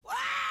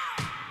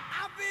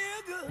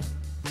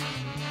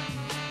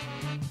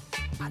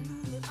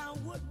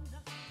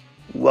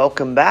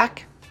Welcome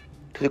back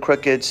to the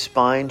Crooked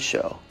Spine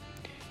Show.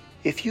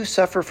 If you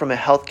suffer from a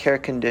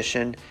healthcare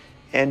condition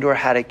and or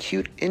had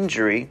acute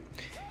injury,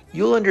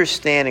 you'll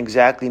understand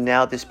exactly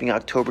now, this being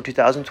October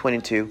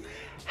 2022,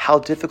 how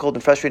difficult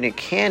and frustrating it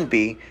can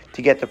be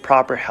to get the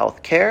proper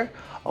health care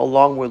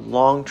along with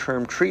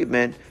long-term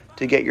treatment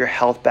to get your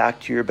health back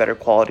to your better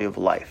quality of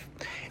life.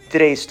 In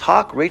today's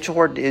talk, Rachel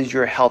Horton is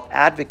your health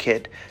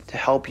advocate to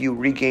help you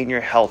regain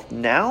your health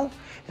now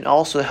and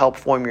also help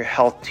form your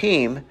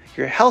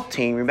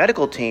your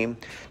medical team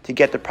to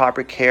get the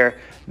proper care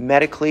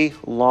medically,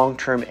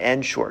 long-term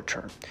and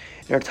short-term.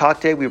 In our talk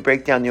today, we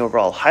break down the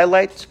overall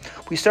highlights.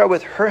 We start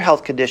with her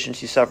health condition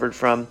she suffered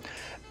from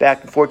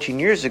back 14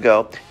 years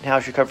ago and how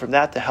she recovered from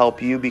that to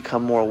help you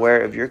become more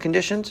aware of your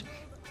conditions.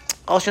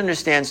 Also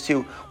understands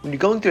too, when you're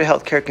going through a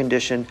healthcare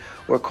condition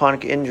or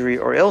chronic injury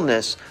or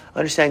illness,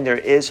 understanding there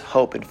is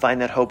hope and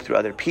find that hope through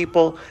other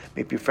people,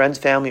 maybe friends,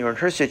 family, or in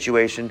her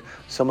situation,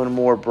 someone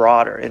more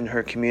broader in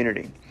her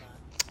community.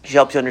 She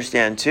helps you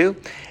understand too,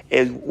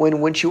 is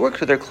when she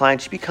works with her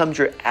clients, she becomes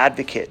your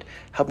advocate,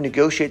 help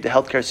negotiate the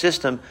healthcare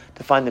system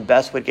to find the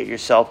best way to get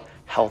yourself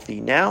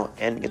healthy now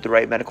and get the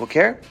right medical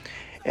care.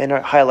 And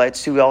our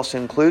highlights too, we also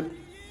include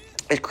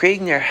is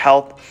creating their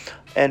health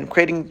and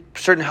creating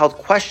certain health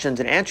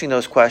questions and answering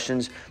those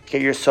questions to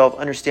get yourself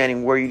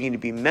understanding where you need to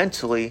be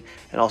mentally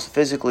and also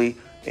physically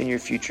in your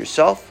future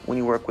self when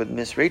you work with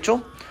Miss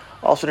Rachel.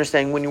 Also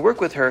understanding when you work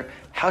with her,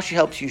 how she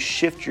helps you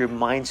shift your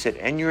mindset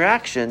and your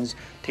actions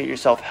to get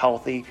yourself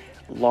healthy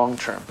long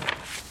term.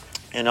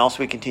 And also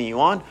we continue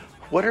on,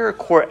 what are her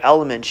core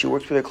elements she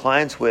works with her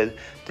clients with?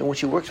 Then when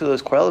she works with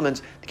those core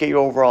elements to get your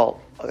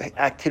overall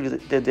activity,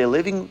 that they're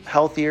living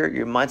healthier,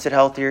 your mindset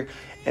healthier,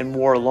 and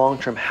more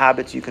long-term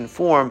habits you can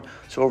form.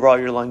 So overall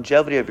your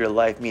longevity of your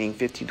life, meaning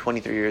 15, 20,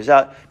 30 years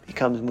out,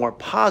 becomes more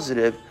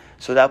positive.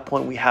 So at that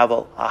point we have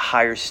a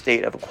higher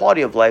state of a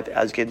quality of life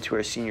as we get into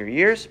our senior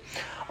years.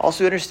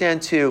 Also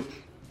understand too,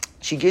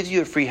 she gives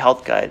you a free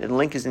health guide, and the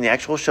link is in the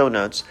actual show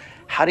notes,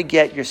 how to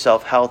get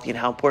yourself healthy and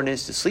how important it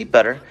is to sleep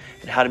better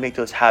and how to make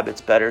those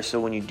habits better so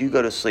when you do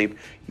go to sleep,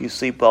 you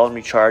sleep well and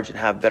recharge and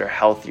have better,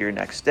 healthier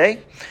next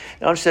day.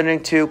 And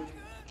understanding too,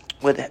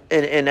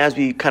 and as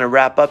we kind of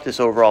wrap up this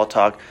overall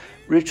talk,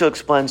 Rachel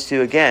explains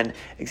to again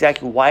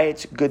exactly why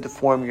it's good to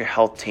form your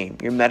health team,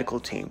 your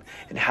medical team,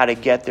 and how to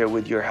get there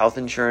with your health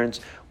insurance,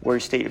 where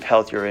state of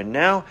health you're in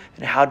now,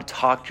 and how to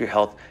talk to your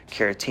health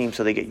care team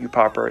so they get you the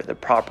proper, if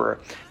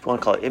you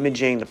want to call it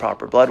imaging, the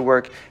proper blood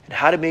work, and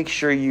how to make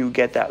sure you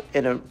get that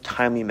in a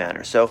timely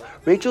manner. So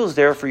Rachel is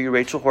there for you,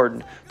 Rachel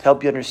Horton, to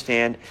help you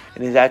understand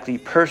and exactly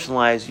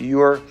personalize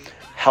your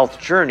health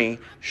journey,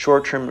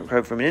 short-term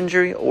recovery from an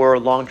injury or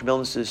long-term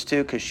illnesses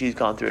too, because she's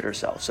gone through it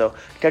herself. So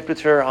connect with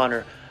her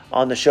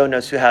on the show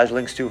notes, who has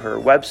links to her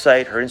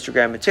website, her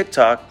Instagram and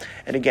TikTok,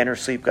 and again, her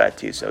sleep guide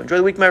too. So enjoy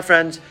the week, my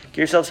friends. Get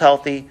yourselves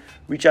healthy.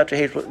 Reach out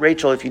to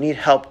Rachel if you need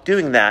help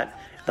doing that.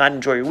 If not,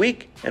 enjoy your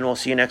week, and we'll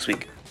see you next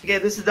week. Okay,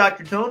 this is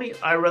Dr. Tony.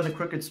 I run the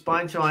Crooked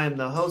Spine Show. I am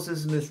the host. This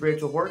is Miss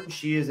Rachel Horton.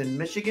 She is in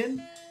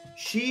Michigan.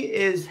 She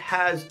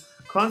has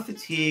chronic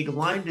fatigue,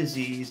 Lyme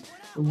disease,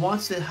 and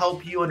wants to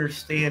help you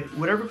understand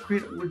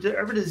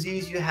whatever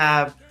disease you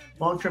have,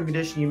 long-term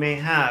condition you may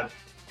have.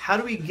 How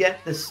do we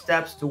get the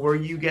steps to where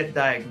you get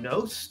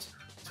diagnosed,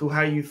 to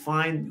how you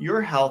find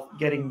your health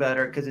getting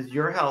better, because it's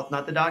your health,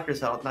 not the doctor's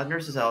health, not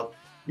nurse's health,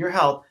 your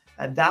health.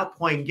 At that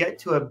point, get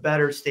to a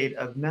better state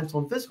of mental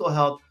and physical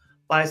health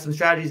by some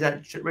strategies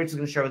that Rachel's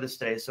going to share with us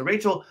today. So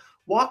Rachel,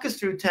 walk us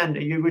through 10,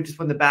 you just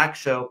won the back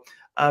show,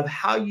 of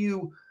how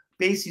you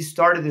basically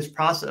started this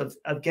process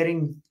of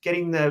getting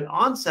the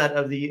onset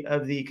of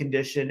the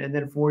condition and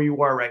then from where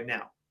you are right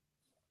now.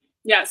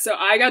 Yeah, so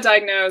I got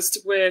diagnosed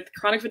with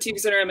chronic fatigue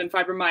syndrome and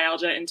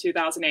fibromyalgia in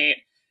 2008.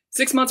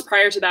 6 months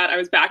prior to that, I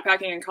was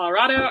backpacking in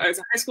Colorado. I was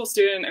a high school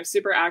student. I was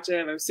super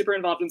active. I was super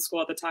involved in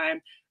school at the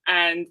time.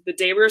 And the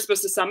day we were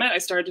supposed to summit, I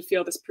started to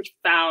feel this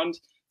profound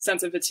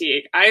sense of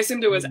fatigue. I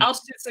assumed it was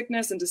altitude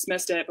sickness and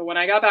dismissed it. But when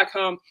I got back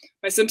home,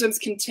 my symptoms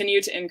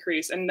continued to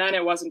increase. And then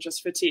it wasn't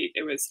just fatigue.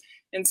 It was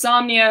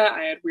insomnia.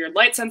 I had weird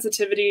light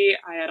sensitivity.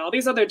 I had all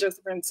these other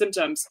different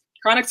symptoms,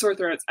 chronic sore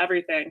throats,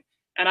 everything.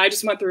 And I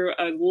just went through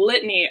a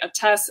litany of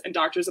tests and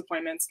doctor's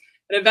appointments.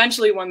 And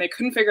eventually, when they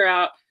couldn't figure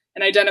out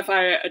and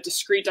identify a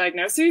discrete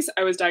diagnosis,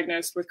 I was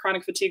diagnosed with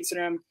chronic fatigue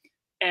syndrome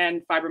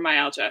and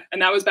fibromyalgia.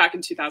 And that was back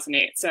in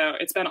 2008. So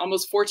it's been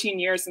almost 14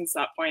 years since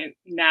that point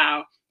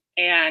now.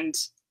 And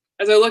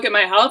as I look at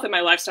my health and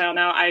my lifestyle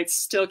now, I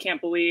still can't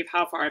believe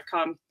how far I've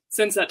come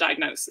since that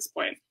diagnosis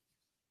point.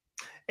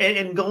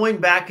 And going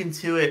back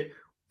into it,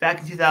 back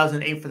in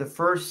 2008, for the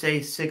first,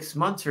 say, 6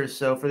 months or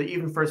so, for the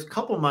even first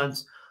couple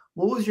months,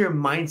 what was your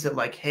mindset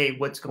like? Hey,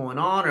 what's going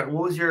on? Or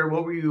what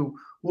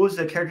was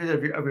the character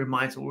of your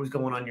mindset? What was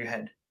going on in your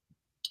head?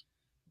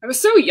 I was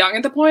so young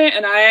at the point,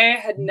 and I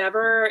had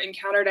never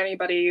encountered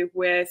anybody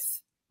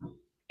with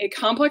a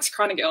complex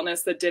chronic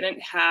illness that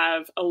didn't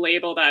have a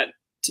label that,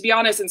 to be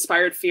honest,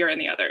 inspired fear in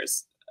the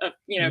others,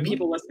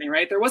 people listening,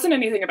 right? There wasn't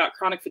anything about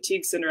chronic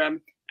fatigue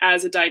syndrome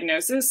as a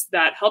diagnosis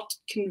that helped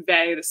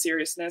convey the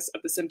seriousness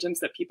of the symptoms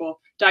that people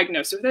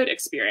diagnosed with it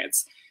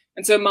experience.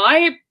 And so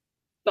my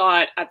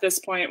thought at this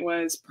point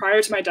was,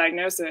 prior to my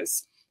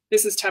diagnosis,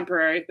 this is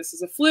temporary. This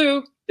is a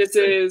flu. This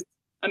is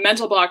a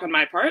mental block on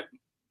my part.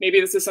 Maybe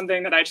this is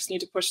something that I just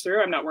need to push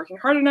through. I'm not working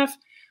hard enough.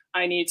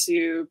 I need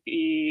to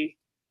be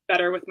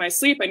better with my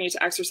sleep. I need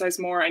to exercise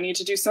more. I need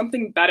to do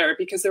something better,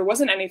 because there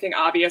wasn't anything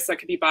obvious that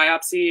could be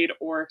biopsied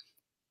or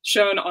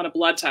shown on a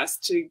blood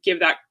test to give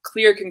that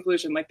clear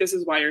conclusion, like, this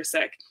is why you're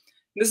sick.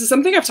 And this is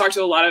something I've talked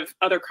to a lot of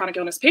other chronic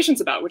illness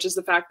patients about, which is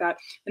the fact that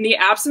in the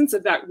absence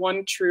of that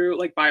one true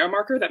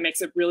biomarker that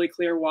makes it really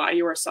clear why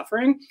you are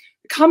suffering,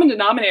 the common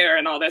denominator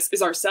in all this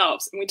is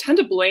ourselves. And we tend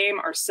to blame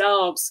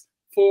ourselves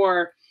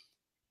for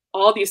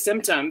all these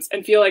symptoms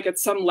and feel like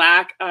it's some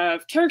lack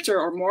of character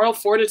or moral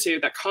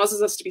fortitude that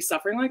causes us to be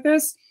suffering like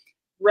this,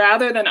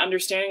 rather than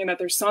understanding that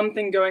there's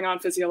something going on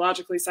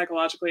physiologically,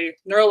 psychologically,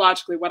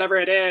 neurologically, whatever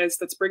it is,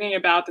 that's bringing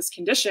about this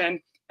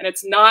condition. And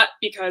it's not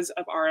because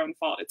of our own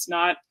fault. It's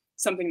not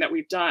something that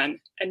we've done.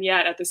 And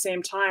yet at the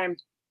same time,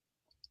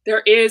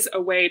 there is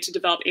a way to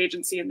develop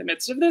agency in the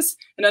midst of this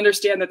and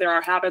understand that there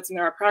are habits and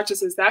there are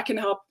practices that can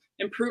help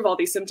improve all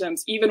these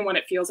symptoms, even when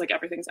it feels like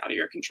everything's out of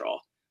your control.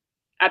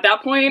 At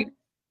that point,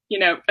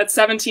 at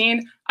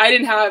 17, I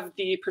didn't have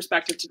the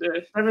perspective to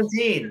do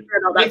 17.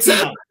 That's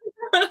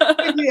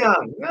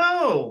young.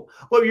 No.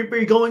 Well,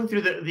 you're going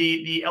through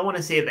the I want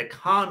to say the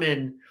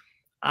common,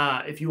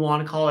 if you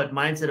want to call it,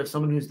 mindset of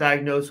someone who's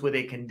diagnosed with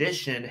a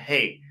condition.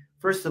 Hey,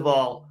 first of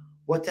all,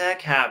 what the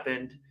heck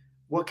happened?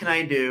 What can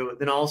I do?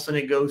 Then all of a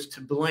sudden it goes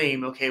to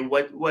blame. Okay,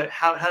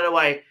 how do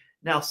I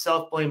now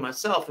self-blame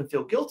myself and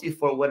feel guilty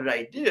for what did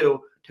I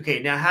do?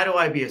 Okay, now how do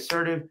I be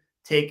assertive?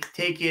 Take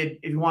it,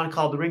 if you want to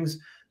call it,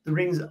 the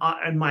rings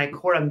in my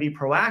court, and be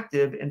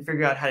proactive and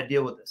figure out how to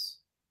deal with this.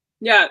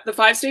 Yeah, the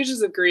 5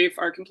 stages of grief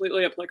are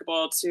completely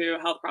applicable to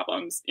health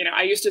problems.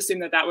 I used to assume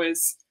that that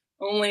was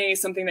only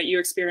something that you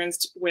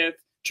experienced with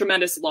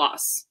tremendous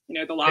loss,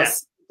 the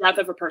loss, death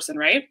of a person,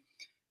 right?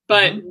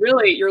 But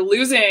really, you're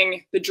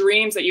losing the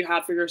dreams that you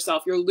had for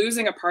yourself. You're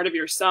losing a part of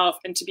yourself.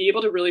 And to be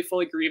able to really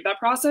fully grieve that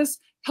process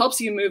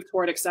helps you move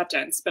toward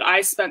acceptance. But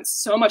I spent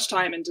so much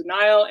time in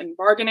denial and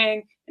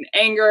bargaining and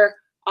anger,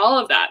 all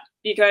of that,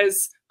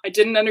 because I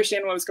didn't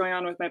understand what was going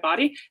on with my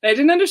body. And I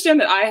didn't understand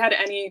that I had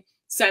any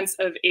sense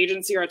of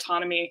agency or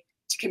autonomy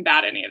to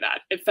combat any of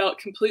that. It felt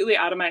completely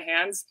out of my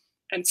hands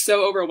and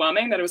so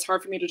overwhelming that it was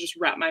hard for me to just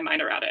wrap my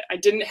mind around it. I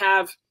didn't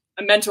have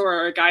a mentor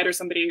or a guide or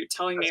somebody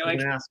telling me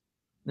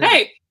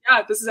hey,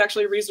 this is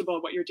actually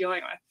reasonable what you're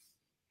dealing with.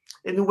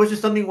 And was there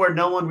something where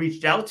no one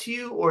reached out to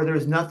you, or there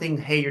was nothing,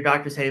 hey, your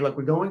doctor said, hey, look,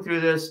 we're going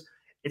through this.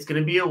 It's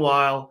going to be a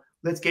while.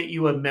 Let's get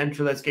you a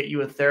mentor. Let's get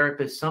you a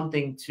therapist,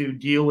 something to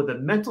deal with the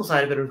mental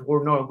side of it.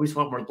 Or no, we just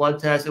want more blood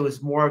tests. It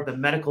was more of the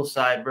medical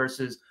side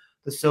versus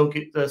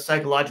the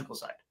psychological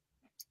side.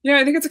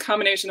 I think it's a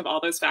combination of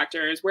all those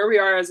factors. Where we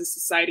are as a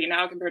society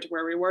now compared to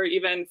where we were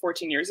even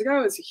 14 years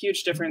ago is a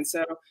huge difference.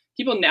 So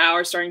people now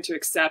are starting to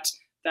accept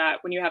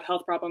that when you have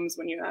health problems,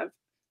 when you have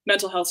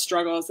mental health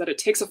struggles, that it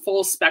takes a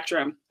full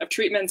spectrum of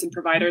treatments and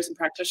providers and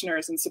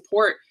practitioners and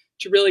support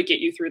to really get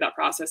you through that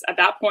process. At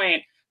that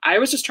point, I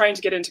was just trying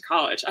to get into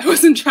college. I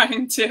wasn't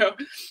trying to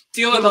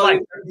deal with all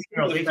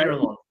these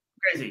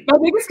crazy. My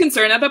biggest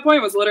concern at that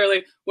point was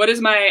literally, what is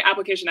my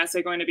application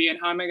essay going to be and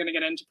how am I going to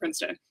get into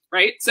Princeton,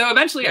 right? So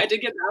eventually I did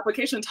get the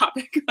application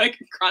topic, like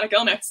chronic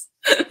illness.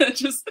 It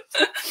just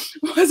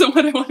wasn't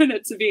what I wanted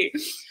it to be.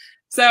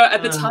 So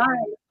at the time,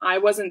 I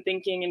wasn't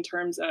thinking in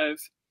terms of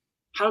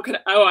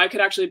I could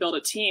actually build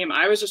a team.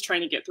 I was just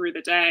trying to get through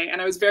the day. And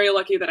I was very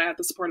lucky that I had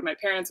the support of my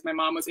parents. My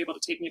mom was able to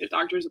take me to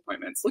doctor's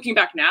appointments. Looking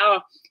back now,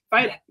 if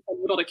I had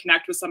been able to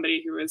connect with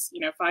somebody who was,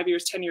 5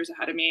 years, 10 years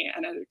ahead of me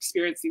and had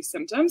experienced these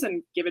symptoms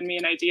and given me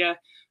an idea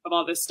of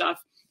all this stuff,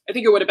 I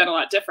think it would have been a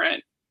lot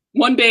different.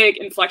 One big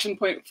inflection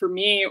point for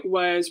me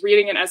was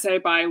reading an essay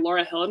by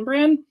Laura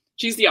Hillenbrand.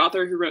 She's the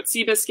author who wrote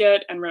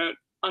Seabiscuit and wrote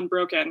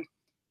Unbroken.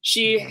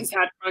 She has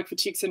had chronic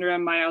fatigue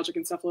syndrome, myalgic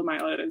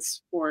encephalomyelitis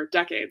for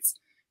decades.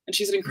 And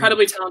she's an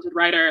incredibly talented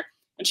writer.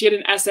 And she had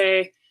an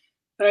essay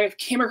that I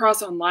came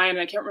across online, and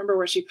I can't remember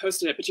where she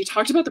posted it, but she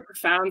talked about the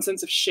profound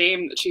sense of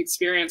shame that she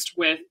experienced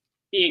with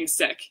being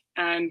sick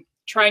and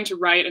trying to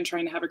write and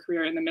trying to have a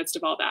career in the midst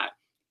of all that.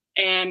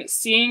 And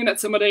seeing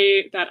that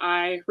somebody that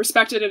I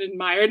respected and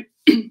admired,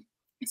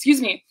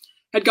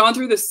 had gone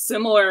through this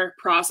similar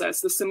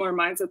process, the similar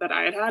mindset that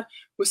I had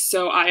was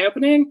so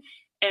eye-opening.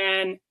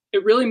 And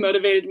it really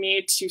motivated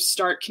me to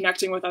start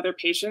connecting with other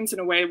patients in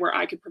a way where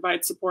I could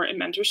provide support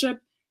and mentorship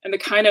and the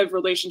kind of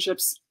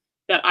relationships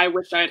that I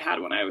wished I had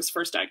had when I was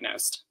first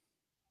diagnosed.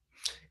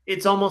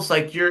 It's almost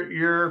like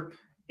you're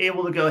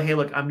able to go, hey,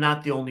 look, I'm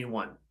not the only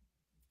one.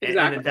 Exactly.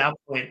 And at that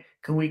point,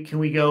 can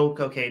we go,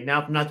 okay,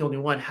 now I'm not the only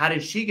one. How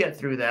did she get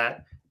through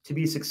that to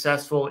be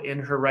successful in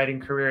her writing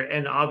career?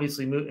 And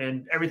obviously,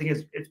 and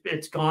everything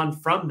it's gone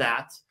from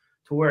that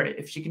to where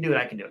if she can do it,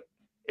 I can do it.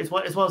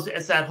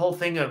 It's that whole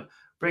thing of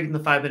breaking the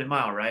 5-minute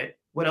mile, right?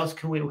 What else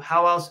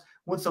how else,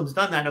 once someone's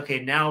done that, okay,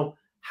 now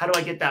how do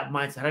I get that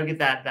mindset? How do I get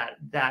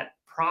that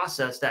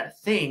process, that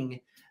thing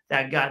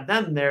that got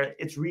them there,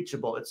 it's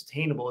reachable, it's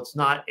attainable, it's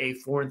not a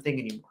foreign thing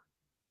anymore.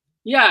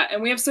 Yeah,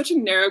 and we have such a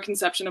narrow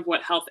conception of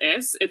what health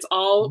is. It's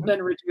all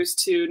been reduced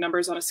to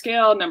numbers on a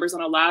scale, numbers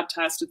on a lab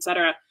test, et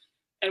cetera.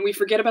 And we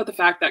forget about the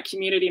fact that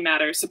community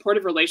matters.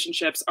 Supportive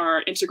relationships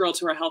are integral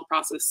to our health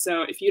process.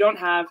 So if you don't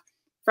have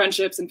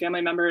friendships and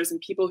family members and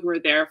people who are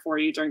there for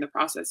you during the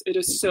process, it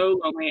is so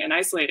lonely and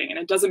isolating. And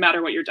it doesn't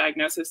matter what your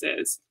diagnosis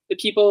is. The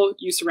people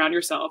you surround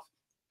yourself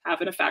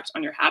have an effect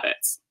on your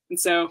habits. And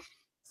so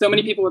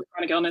many people with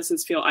chronic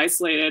illnesses feel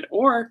isolated,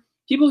 or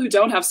people who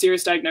don't have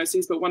serious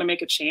diagnoses but want to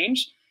make a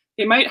change.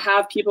 They might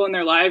have people in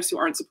their lives who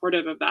aren't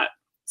supportive of that.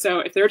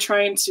 So if they're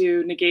trying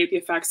to negate the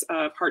effects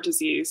of heart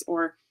disease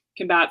or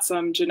combat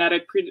some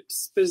genetic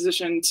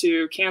predisposition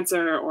to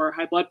cancer or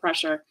high blood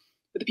pressure,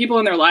 but the people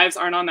in their lives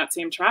aren't on that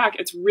same track,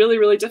 it's really,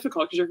 really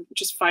difficult because you're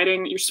just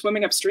fighting, you're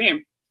swimming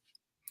upstream.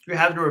 You're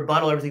having to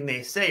rebuttal everything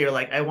they say. You're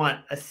like, I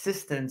want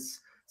assistance,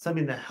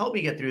 something to help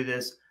me get through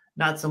this,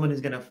 not someone who's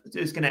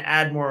gonna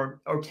add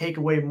more or take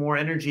away more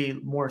energy,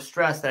 more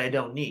stress that I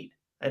don't need.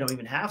 I don't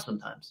even have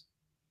sometimes.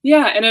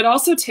 Yeah, and it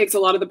also takes a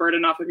lot of the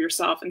burden off of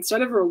yourself.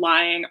 Instead of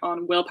relying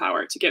on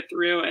willpower to get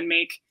through and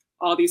make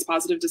all these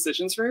positive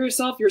decisions for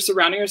yourself, you're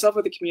surrounding yourself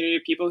with a community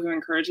of people who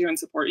encourage you and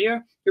support you.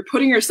 You're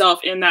putting yourself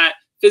in that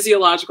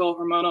physiological,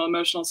 hormonal,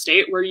 emotional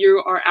state where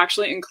you are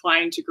actually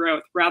inclined to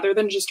growth, rather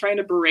than just trying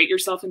to berate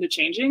yourself into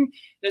changing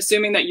and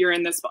assuming that you're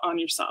in this on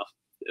yourself,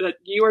 that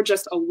you are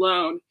just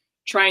alone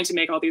trying to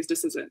make all these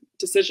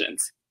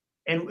decisions.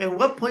 And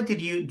what point do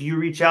you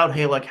reach out?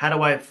 Hey, like, how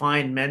do I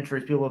find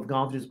mentors, people who have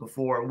gone through this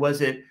before?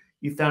 Was it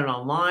you found it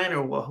online,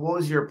 or what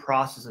was your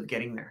process of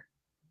getting there?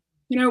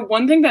 You know,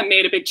 one thing that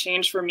made a big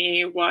change for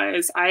me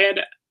was I had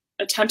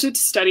attempted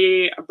to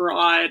study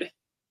abroad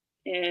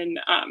in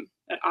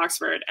at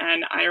Oxford,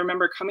 and I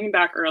remember coming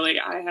back early.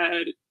 I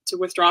had to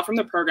withdraw from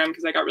the program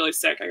because I got really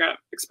sick. I got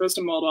exposed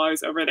to mold while I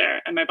was over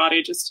there, and my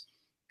body just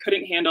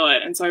couldn't handle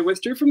it. And so I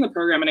withdrew from the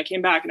program, and I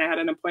came back, and I had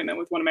an appointment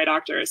with one of my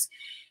doctors.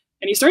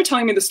 And he started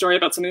telling me the story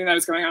about something that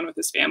was going on with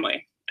his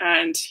family.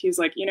 And he's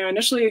like, you know,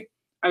 initially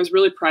I was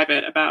really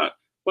private about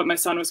what my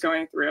son was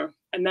going through.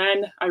 And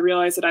then I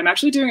realized that I'm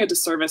actually doing a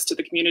disservice to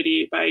the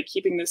community by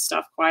keeping this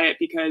stuff quiet,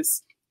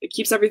 because it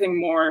keeps everything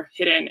more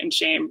hidden in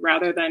shame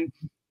rather than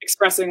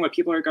expressing what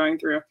people are going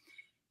through.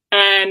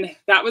 And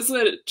that was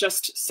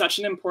just such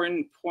an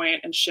important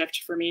point and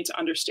shift for me to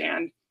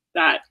understand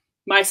that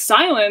my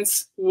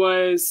silence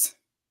was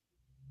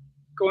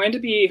going to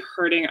be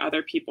hurting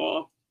other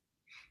people,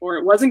 or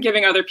it wasn't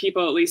giving other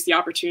people at least the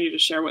opportunity to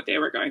share what they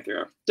were going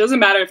through. Doesn't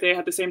matter if they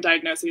had the same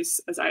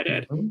diagnosis as I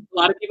did. A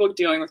lot of people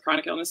dealing with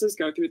chronic illnesses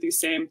go through these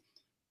same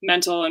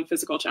mental and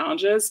physical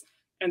challenges.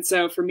 And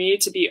so for me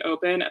to be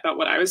open about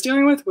what I was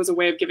dealing with was a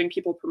way of giving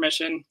people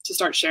permission to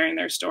start sharing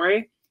their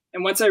story.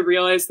 And once I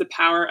realized the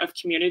power of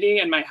community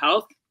and my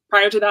health,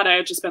 prior to that, I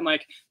had just been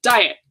like,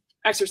 diet,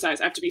 exercise.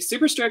 I have to be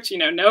super strict, you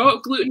know, no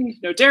gluten,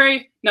 no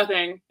dairy,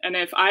 nothing. And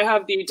if I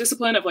have the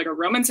discipline of like a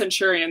Roman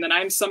centurion, then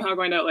I'm somehow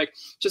going to like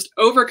just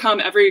overcome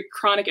every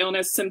chronic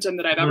illness symptom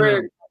that I've ever.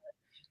 And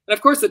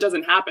of course, it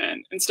doesn't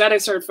happen. Instead, I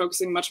started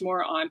focusing much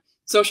more on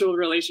social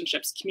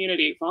relationships,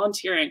 community,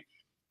 volunteering,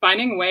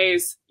 finding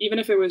ways, even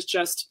if it was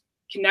just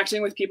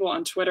connecting with people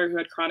on Twitter who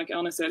had chronic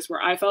illnesses,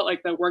 where I felt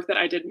like the work that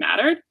I did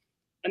mattered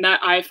and that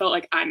I felt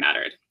like I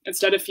mattered,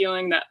 instead of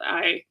feeling that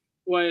I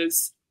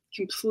was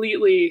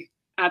completely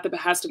at the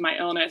behest of my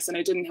illness and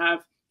I didn't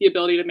have the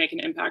ability to make an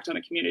impact on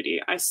a community.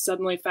 I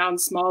suddenly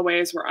found small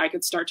ways where I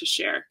could start to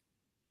share.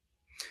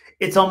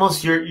 It's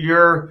almost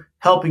you're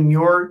helping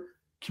your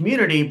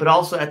community, but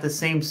also at the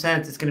same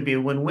sense, it's going to be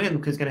a win-win,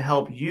 because it's going to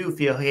help you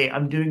feel, hey,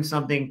 I'm doing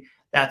something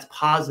that's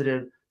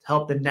positive to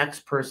help the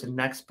next person.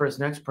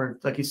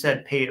 Like you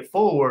said, pay it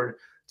forward.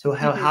 So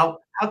how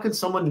can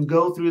someone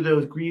go through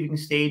those grieving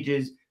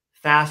stages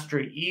faster,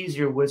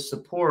 easier with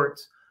support,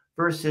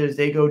 versus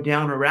they go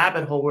down a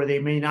rabbit hole where they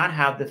may not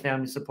have the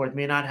family support,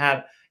 may not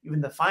have even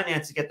the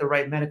finance to get the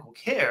right medical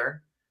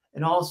care,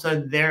 and all of a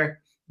sudden they're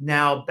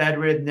now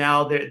bedridden.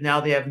 Now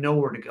they have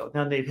nowhere to go.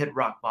 Now they've hit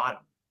rock bottom.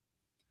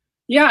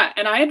 Yeah,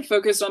 and I had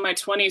focused on my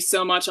 20s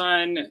so much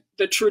on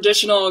the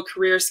traditional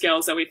career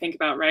skills that we think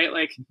about, right?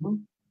 Like, you know,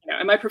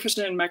 am I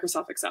proficient in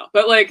Microsoft Excel?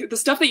 But like the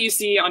stuff that you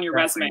see on your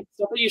resume,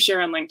 stuff that you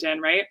share on LinkedIn,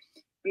 right?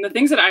 And the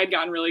things that I had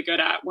gotten really good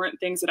at weren't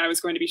things that I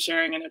was going to be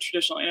sharing in a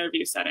traditional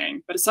interview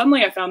setting. But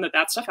suddenly I found that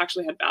that stuff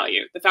actually had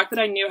value. The fact that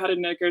I knew how to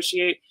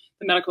negotiate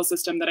the medical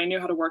system, that I knew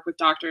how to work with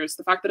doctors,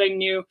 the fact that I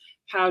knew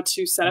how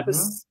to set up a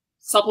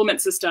supplement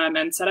system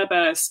and set up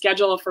a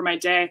schedule for my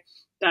day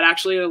that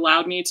actually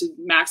allowed me to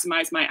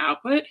maximize my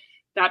output,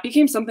 that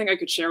became something I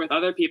could share with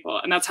other people.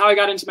 And that's how I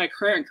got into my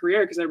current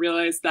career, because I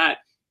realized that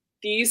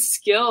these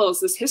skills,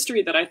 this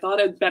history that I thought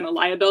had been a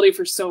liability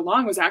for so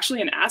long, was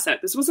actually an asset.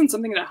 This wasn't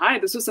something to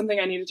hide. This was something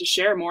I needed to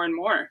share more and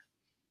more.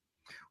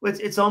 Well,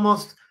 it's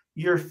almost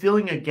you're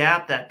filling a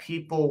gap that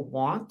people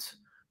want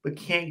but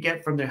can't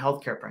get from their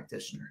healthcare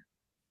practitioner.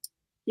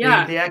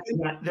 Yeah,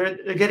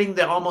 they're getting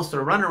almost a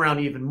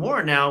runaround even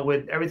more now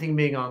with everything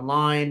being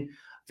online.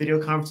 video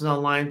conferences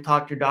online,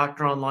 talk to your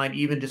doctor online,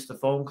 even just a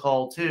phone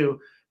call too,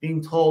 being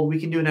told we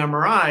can do an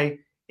MRI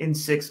in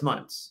 6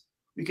 months.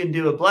 We can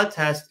do a blood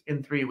test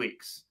in 3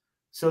 weeks.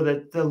 So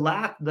that the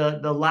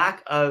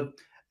lack of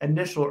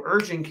initial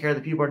urgent care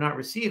that people are not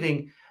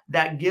receiving,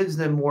 that gives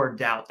them more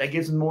doubt. That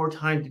gives them more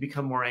time to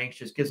become more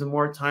anxious, gives them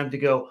more time to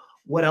go,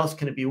 what else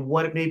can it be?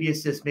 What, maybe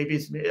it's this, maybe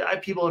it's,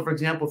 people, for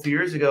example, a few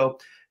years ago,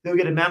 they'll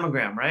get a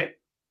mammogram, right?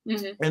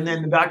 Mm-hmm. And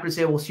then the doctor would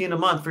say, we'll see you in a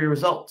month for your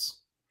results.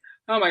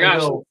 Oh my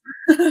gosh.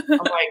 I'm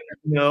like,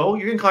 no,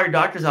 you're going to call your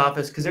doctor's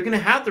office because they're going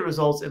to have the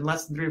results in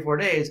less than 3 or 4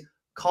 days.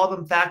 Call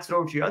them, fax it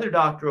over to your other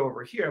doctor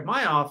over here at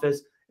my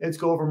office. Let's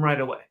go over them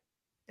right away.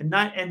 And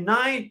 10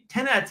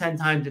 out of 10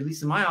 times, at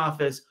least in my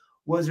office,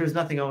 there's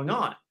nothing going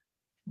on.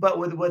 But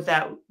with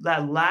that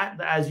lack,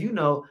 as you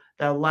know,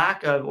 that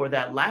lack of, or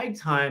that lag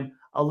time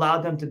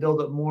allowed them to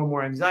build up more and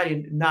more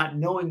anxiety, not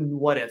knowing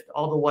what if,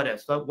 all the what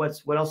ifs.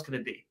 What else could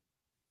it be?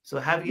 So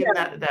having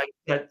that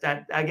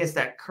I guess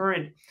that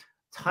current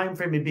time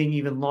frame of being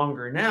even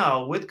longer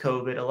now with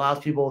COVID allows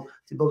people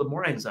to build up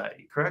more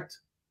anxiety, correct?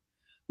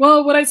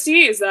 Well, what I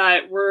see is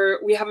that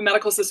we have a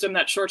medical system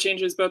that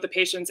shortchanges both the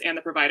patients and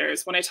the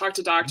providers. When I talk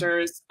to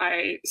doctors,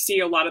 I see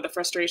a lot of the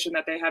frustration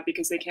that they have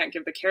because they can't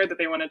give the care that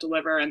they want to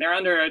deliver. And they're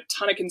under a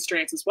ton of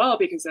constraints as well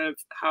because of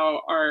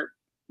how our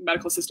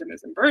medical system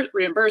is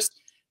reimbursed.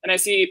 And I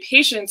see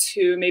patients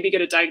who maybe get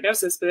a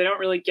diagnosis, but they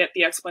don't really get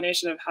the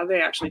explanation of how they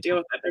actually deal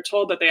with it. They're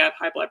told that they have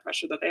high blood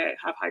pressure, that they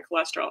have high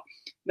cholesterol,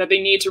 that they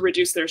need to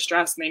reduce their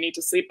stress and they need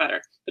to sleep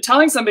better. But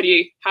telling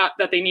somebody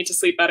that they need to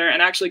sleep better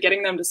and actually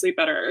getting them to sleep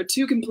better are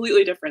two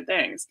completely different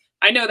things.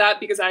 I know that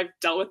because I've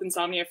dealt with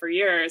insomnia for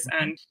years,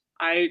 and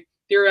I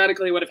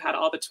theoretically would have had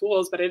all the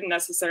tools, but I didn't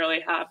necessarily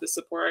have the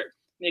support,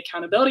 the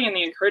accountability, and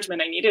the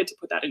encouragement I needed to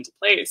put that into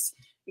place.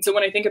 And so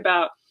when I think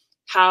about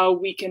how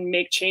we can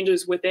make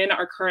changes within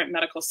our current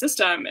medical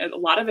system, a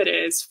lot of it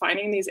is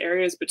finding these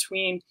areas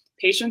between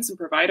patients and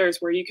providers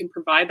where you can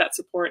provide that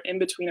support in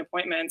between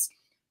appointments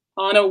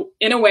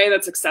in a way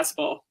that's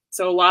accessible.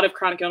 So a lot of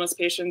chronic illness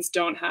patients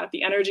don't have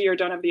the energy or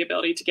don't have the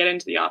ability to get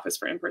into the office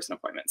for in-person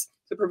appointments.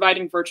 So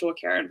providing virtual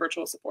care and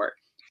virtual support,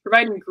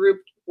 providing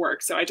group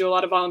work. So I do a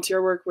lot of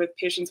volunteer work with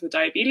patients with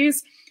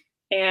diabetes,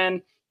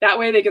 and that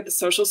way they get the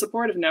social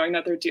support of knowing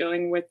that they're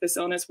dealing with this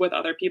illness with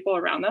other people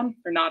around them.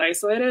 They're not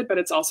isolated, but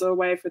it's also a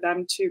way for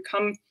them to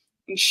come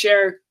and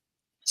share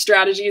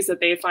strategies that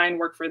they find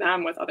work for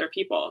them with other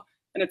people.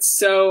 And it's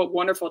so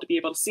wonderful to be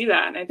able to see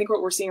that. And I think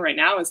what we're seeing right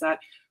now is that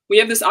we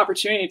have this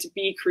opportunity to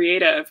be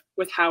creative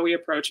with how we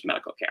approach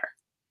medical care.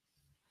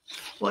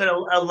 Well,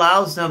 it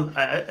allows them,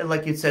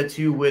 like you said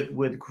too,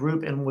 with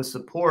group and with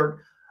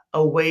support,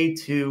 a way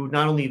to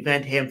not only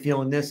vent, hey, I'm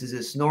feeling this, is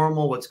this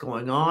normal, what's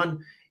going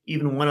on?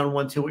 Even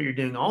one-on-one to what you're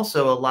doing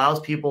also allows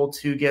people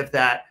to give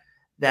that,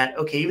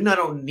 okay, even though I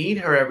don't need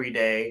her every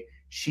day,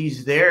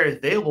 she's there,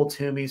 available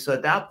to me. So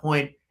at that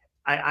point,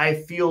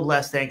 I feel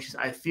less anxious.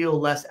 I feel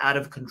less out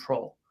of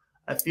control.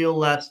 I feel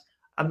less,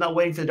 I'm not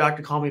waiting for the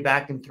doctor to call me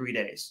back in 3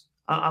 days.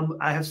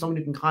 I have someone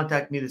who can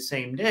contact me the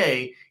same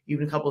day,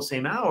 even a couple of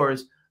same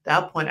hours. At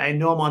that point, I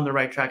know I'm on the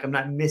right track. I'm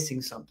not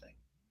missing something.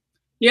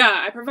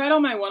 Yeah, I provide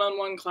all my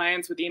one-on-one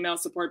clients with email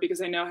support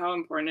because I know how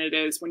important it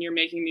is when you're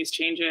making these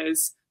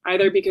changes,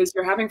 either because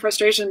you're having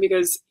frustration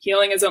because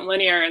healing isn't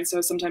linear. And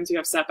so sometimes you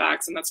have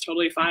setbacks, and that's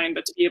totally fine.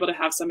 But to be able to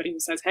have somebody who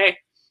says, hey,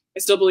 I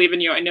still believe in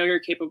you. I know you're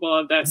capable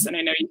of this, and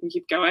I know you can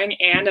keep going.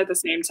 And at the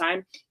same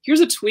time, here's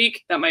a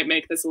tweak that might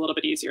make this a little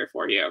bit easier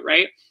for you,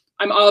 right?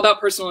 I'm all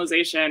about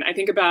personalization. I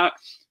think about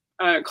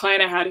a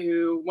client I had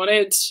who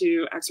wanted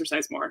to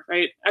exercise more,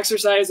 right?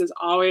 Exercise is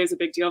always a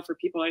big deal for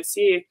people I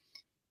see.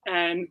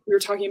 And we were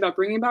talking about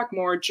bringing back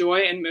more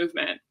joy and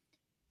movement.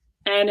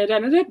 And it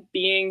ended up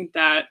being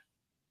that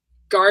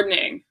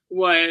gardening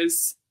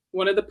was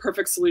one of the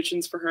perfect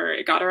solutions for her.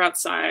 It got her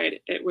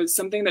outside. It was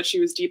something that she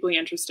was deeply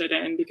interested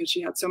in because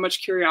she had so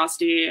much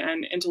curiosity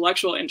and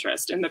intellectual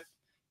interest in the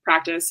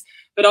practice,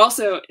 but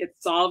also it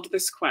solved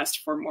this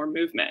quest for more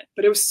movement.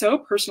 But it was so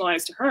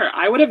personalized to her.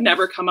 I would have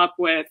never come up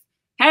with,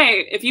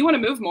 hey, if you want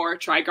to move more,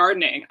 try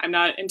gardening. I'm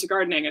not into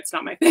gardening. It's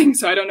not my thing,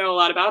 so I don't know a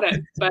lot about it.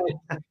 But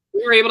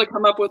we were able to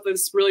come up with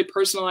this really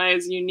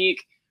personalized,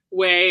 unique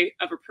way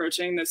of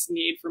approaching this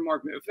need for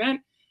more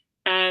movement.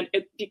 And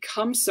it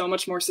becomes so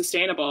much more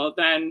sustainable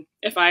than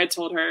if I had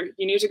told her,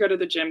 you need to go to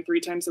the gym 3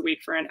 times a week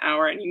for an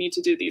hour and you need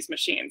to do these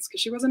machines,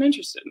 because she wasn't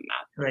interested in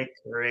that.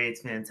 Great.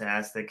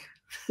 Fantastic.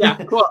 Yeah,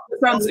 cool.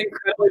 It sounds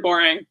incredibly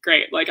boring.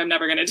 Great. Like, I'm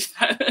never going to do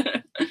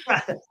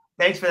that.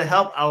 Thanks for the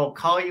help. I will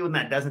call you when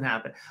that doesn't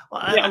happen.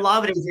 Well, yeah. A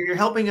lot of it is you're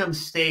helping them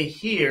stay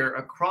here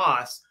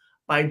across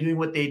by doing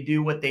what they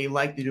do, what they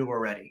like to do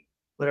already,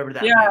 whatever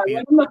that might be. Yeah,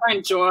 letting them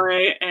find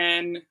joy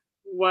and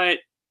what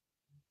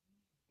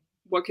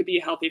could be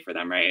healthy for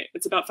them, right?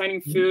 It's about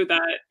finding food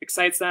that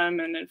excites them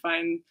and then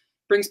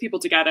brings people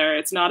together.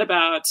 It's not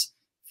about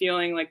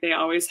feeling like they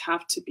always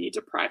have to be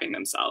depriving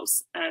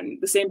themselves. And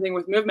the same thing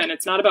with movement.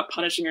 It's not about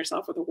punishing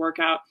yourself with a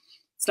workout.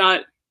 It's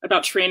not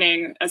about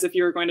training as if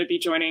you were going to be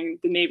joining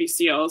the Navy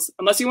SEALs,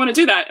 unless you want to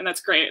do that, and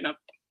that's great. And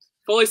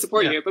fully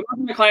support you. But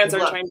most of my clients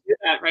Good aren't luck. trying to do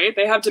that, right?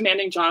 They have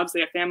demanding jobs,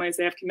 they have families,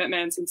 they have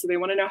commitments. And so they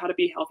want to know how to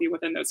be healthy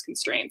within those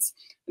constraints.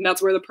 And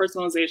that's where the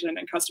personalization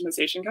and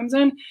customization comes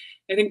in.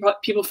 I think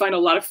people find a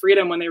lot of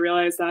freedom when they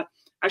realize that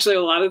actually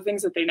a lot of the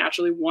things that they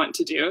naturally want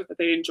to do, that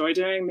they enjoy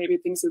doing, maybe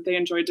things that they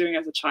enjoyed doing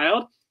as a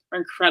child, are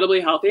incredibly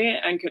healthy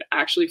and could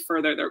actually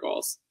further their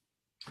goals.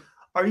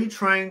 Are you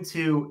trying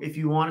to, if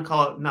you want to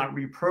call it not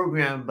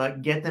reprogram,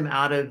 but get them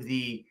out of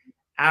the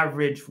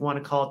average, want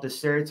to call it the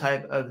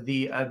stereotype of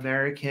the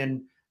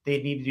American,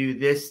 they need to do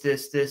this,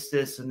 this, this,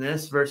 this, and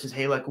this, versus,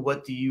 hey, like,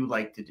 what do you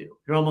like to do?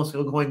 You're almost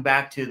going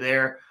back to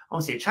their, I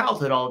won't say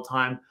childhood all the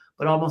time,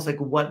 but almost like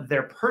what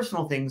their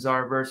personal things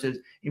are versus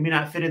you may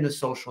not fit in the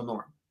social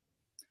norm.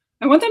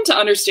 I want them to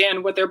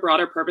understand what their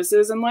broader purpose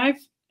is in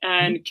life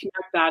and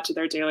connect that to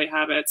their daily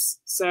habits.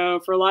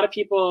 So for a lot of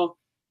people,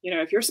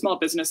 if you're a small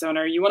business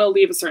owner, you want to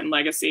leave a certain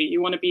legacy.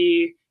 You want to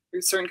be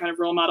a certain kind of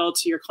role model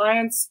to your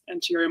clients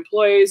and to your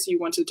employees. You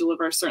want to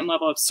deliver a certain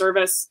level of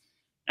service.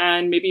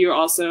 And maybe you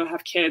also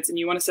have kids and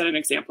you want to set an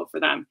example for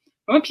them.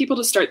 I want people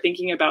to start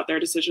thinking about their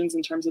decisions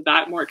in terms of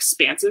that more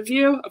expansive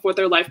view of what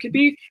their life could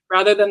be,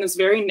 rather than this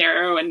very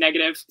narrow and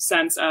negative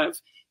sense of,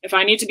 if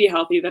I need to be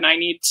healthy, then I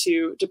need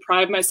to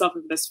deprive myself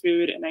of this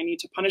food and I need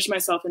to punish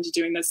myself into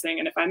doing this thing.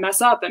 And if I mess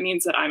up, that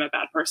means that I'm a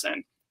bad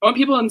person. I want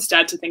people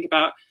instead to think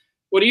about,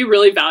 what do you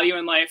really value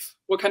in life?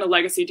 What kind of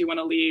legacy do you want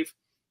to leave?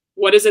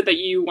 What is it that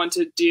you want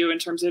to do in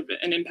terms of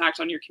an impact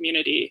on your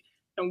community?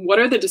 And what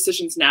are the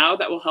decisions now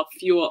that will help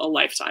fuel a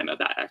lifetime of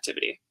that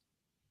activity?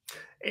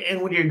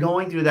 And when you're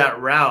going through that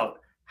route,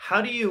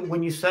 how do you,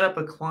 when you set up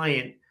a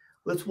client,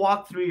 let's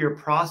walk through your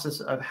process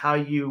of how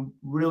you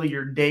really,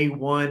 your day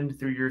one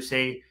through your,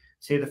 say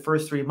the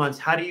first 3 months,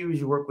 how do you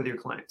usually work with your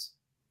clients?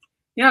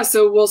 Yeah,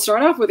 so we'll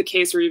start off with a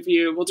case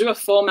review. We'll do a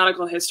full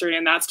medical history,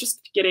 and that's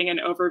just getting an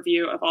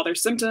overview of all their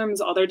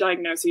symptoms, all their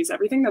diagnoses,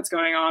 everything that's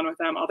going on with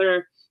them, all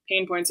their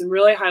pain points, and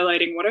really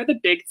highlighting what are the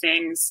big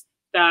things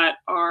that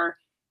are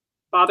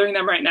bothering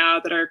them right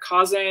now, that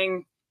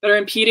are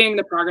impeding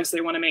the progress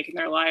they want to make in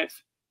their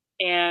life,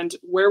 and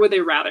where would they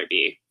rather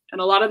be?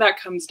 And a lot of that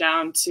comes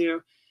down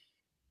to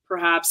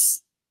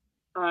perhaps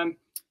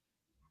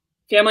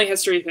family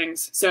history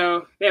things.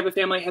 So they have a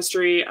family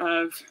history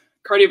of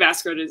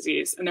cardiovascular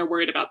disease and they're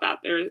worried about that.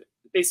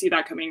 They see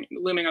that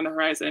looming on the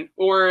horizon,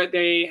 or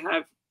they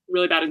have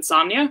really bad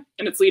insomnia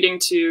and it's leading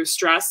to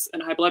stress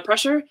and high blood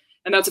pressure,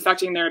 and that's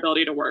affecting their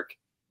ability to work.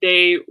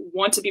 They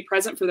want to be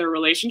present for their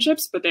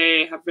relationships, but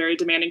they have very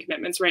demanding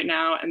commitments right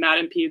now, and that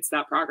impedes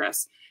that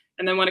progress.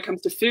 And then when it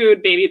comes to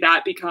food, maybe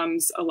that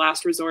becomes a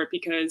last resort,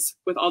 because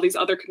with all these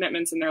other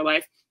commitments in their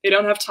life, they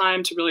don't have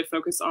time to really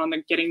focus on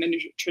getting the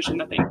nutrition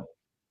that they need.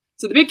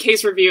 So the big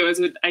case review as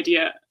an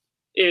idea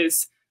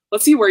is,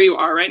 let's see where you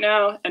are right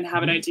now and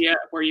have an idea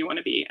of where you want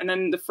to be. And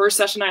then the first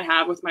session I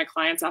have with my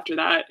clients after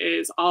that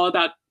is all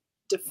about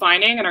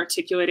defining and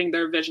articulating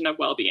their vision of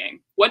well-being.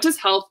 What does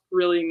health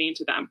really mean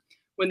to them?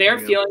 When they're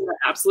feeling their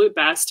absolute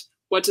best,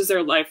 what does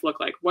their life look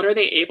like? What are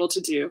they able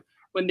to do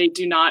when they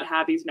do not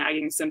have these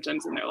nagging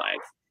symptoms in their life?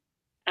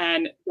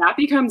 And that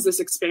becomes this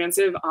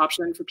expansive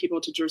option for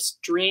people to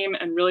just dream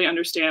and really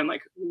understand,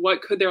 like,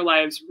 what could their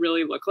lives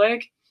really look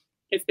like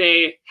if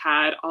they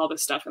had all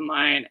this stuff in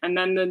line. And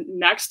then the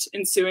next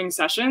ensuing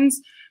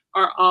sessions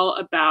are all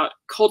about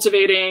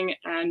cultivating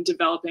and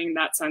developing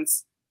that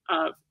sense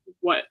of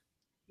what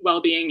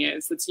well-being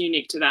is that's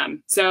unique to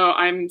them. So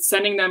I'm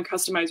sending them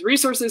customized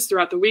resources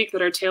throughout the week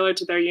that are tailored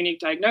to their unique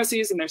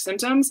diagnoses and their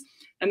symptoms.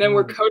 And then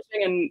we're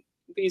coaching in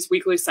these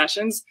weekly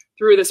sessions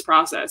through this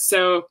process.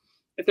 So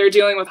if they're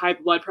dealing with high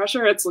blood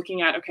pressure, it's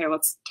looking at, okay,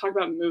 let's talk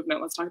about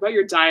movement. Let's talk about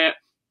your diet.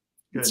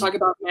 Let's talk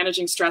about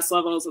managing stress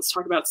levels. Let's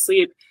talk about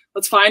sleep.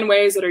 Let's find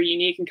ways that are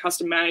unique and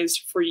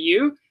customized for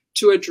you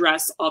to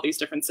address all these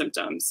different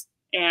symptoms.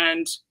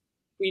 And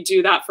we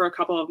do that for a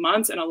couple of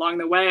months. And along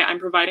the way, I'm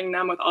providing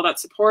them with all that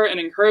support and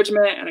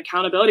encouragement and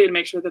accountability to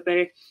make sure that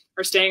they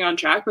are staying on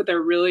track, but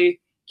they're really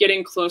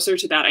getting closer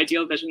to that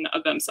ideal vision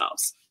of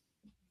themselves.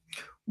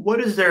 What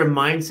is their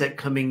mindset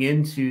coming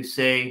into,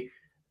 say,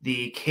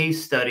 the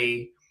case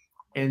study,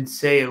 and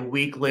say a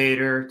week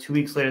later, 2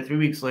 weeks later, 3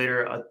 weeks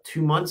later,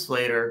 2 months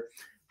later?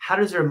 How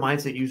does their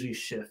mindset usually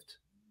shift?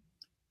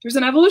 There's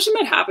an evolution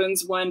that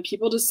happens when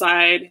people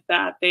decide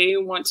that they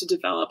want to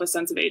develop a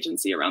sense of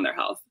agency around their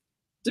health.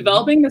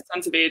 Developing the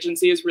sense of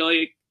agency is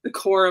really the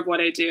core of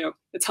what I do.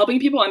 It's helping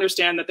people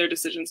understand that their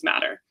decisions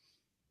matter.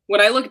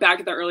 When I look back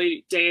at the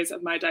early days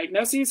of my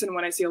diagnoses and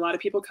when I see a lot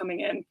of people coming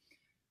in,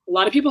 a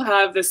lot of people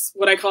have this,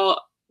 what I call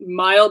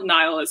mild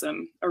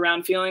nihilism,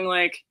 around feeling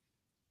like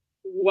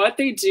what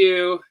they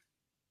do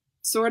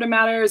sort of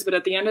matters, but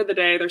at the end of the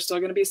day, they're still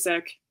going to be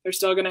sick. They're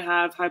still going to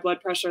have high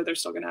blood pressure. They're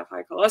still going to have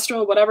high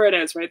cholesterol, whatever it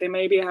is, right? They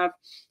maybe have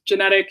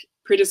genetic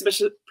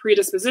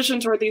predisposition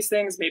toward these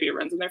things. Maybe it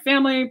runs in their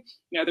family,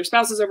 their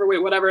spouse is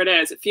overweight, whatever it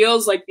is. It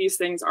feels like these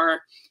things are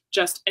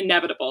just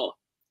inevitable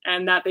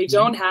and that they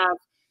don't have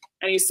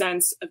any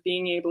sense of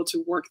being able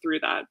to work through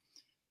that.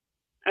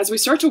 As we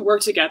start to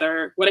work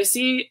together, what I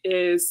see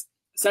is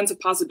a sense of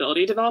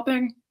possibility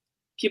developing.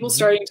 People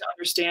starting to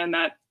understand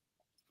that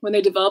when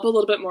they develop a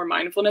little bit more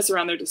mindfulness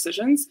around their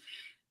decisions,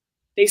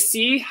 they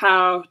see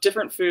how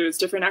different foods,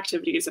 different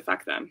activities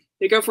affect them.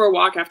 They go for a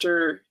walk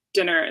after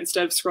dinner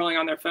instead of scrolling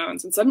on their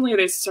phones, and suddenly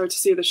they start to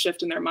see the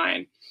shift in their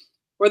mind.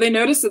 Or they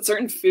notice that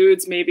certain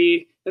foods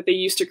maybe that they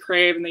used to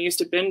crave and they used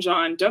to binge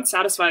on don't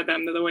satisfy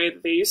them the way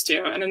that they used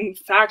to. And in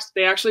fact,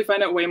 they actually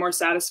find it way more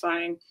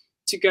satisfying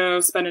to go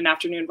spend an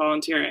afternoon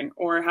volunteering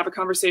or have a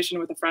conversation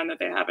with a friend that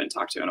they haven't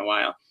talked to in a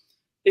while.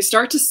 They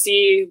start to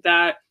see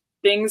that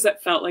things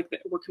that felt like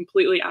that were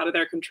completely out of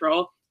their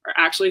control are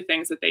actually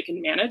things that they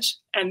can manage.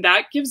 And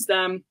that gives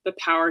them the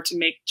power to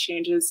make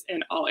changes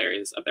in all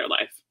areas of their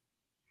life.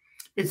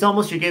 It's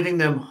almost you're giving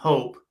them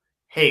hope.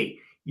 Hey,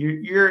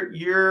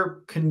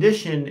 your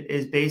condition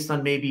is based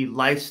on maybe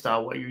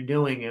lifestyle, what you're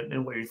doing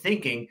and what you're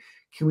thinking.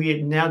 Can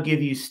we now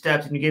give you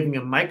steps, and you're giving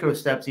them micro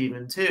steps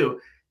even too,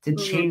 to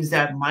change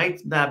that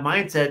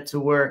mindset to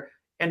where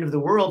end of the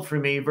world for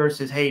me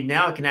versus, hey,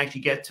 now I can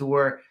actually get to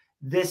where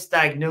this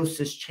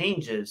diagnosis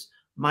changes.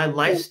 My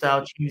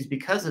lifestyle changes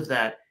because of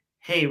that.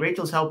 Hey,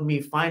 Rachel's helping me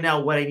find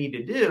out what I need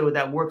to do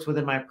that works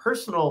within my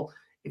personal,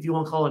 if you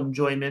want to call it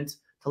enjoyment,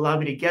 to allow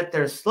me to get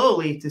there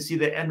slowly to see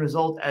the end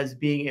result as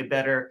being a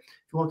better,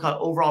 if you want to call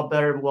it overall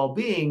better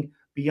well-being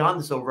beyond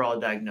this overall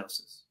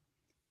diagnosis.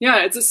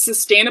 Yeah, it's a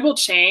sustainable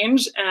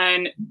change,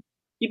 and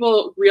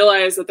people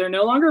realize that they're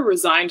no longer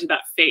resigned to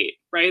that fate,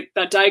 right?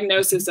 That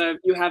diagnosis of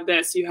you have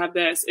this,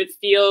 it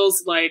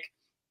feels like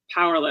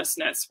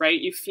powerlessness, right?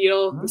 You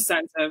feel the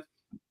sense of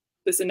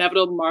this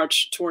inevitable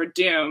march toward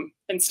doom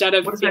instead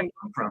of Where does that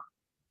come from?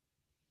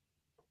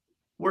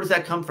 Where does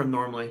that come from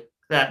normally?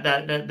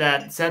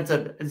 That sense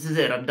of this is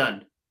it, I'm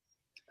done.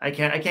 I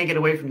can't get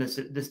away from this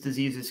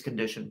disease, this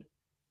condition.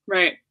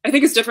 Right. I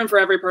think it's different for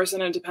every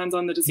person and it depends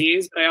on the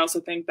disease. But I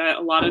also think that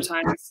a lot of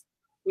times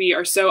we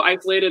are so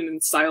isolated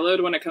and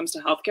siloed when it comes to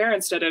healthcare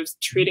instead of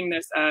treating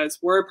this as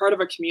we're part of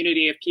a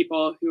community of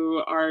people who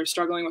are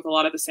struggling with a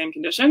lot of the same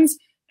conditions.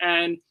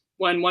 And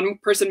when one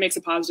person makes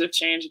a positive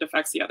change, it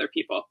affects the other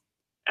people.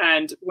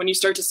 And when you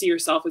start to see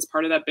yourself as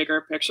part of that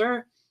bigger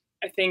picture,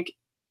 I think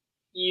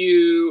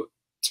you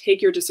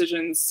take your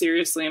decisions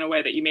seriously in a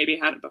way that you maybe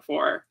hadn't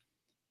before.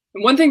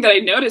 And one thing that I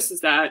noticed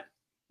is that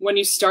when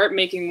you start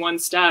making one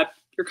step,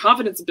 your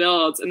confidence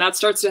builds, and that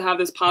starts to have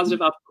this positive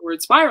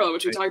upward spiral,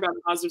 which we talk about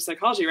in positive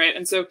psychology, right?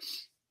 And so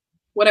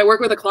when I work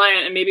with a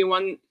client and maybe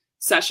one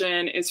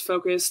session is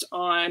focused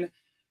on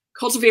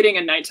cultivating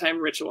a nighttime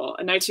ritual,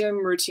 a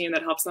nighttime routine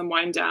that helps them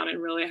wind down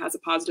and really has a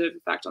positive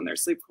effect on their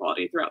sleep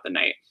quality throughout the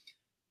night,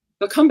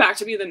 they'll come back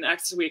to me the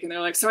next week and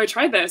they're like, so I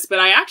tried this, but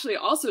I actually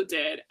also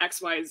did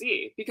X, Y,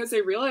 Z, because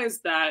they realize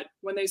that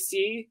when they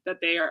see that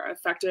they are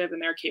effective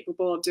and they're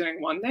capable of doing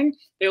one thing,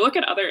 they look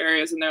at other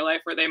areas in their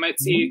life where they might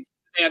see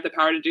they have the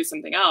power to do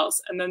something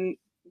else. And then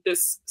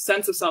this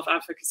sense of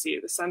self-efficacy,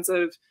 the sense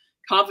of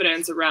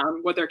confidence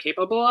around what they're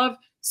capable of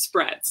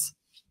spreads.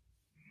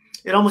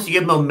 It almost, you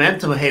give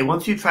momentum. Hey,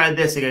 once you try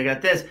this, I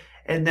got this.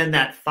 And then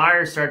that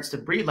fire starts to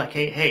breathe like,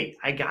 hey,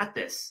 I got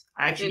this.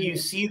 Actually, you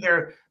see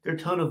their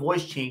tone of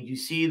voice change. You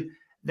see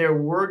their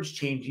words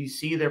change. You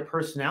see their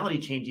personality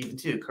change even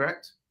too,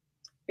 correct?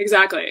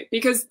 Exactly.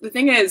 Because the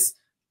thing is,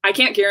 I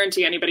can't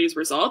guarantee anybody's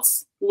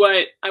results.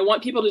 What I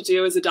want people to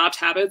do is adopt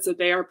habits that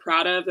they are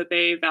proud of, that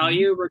they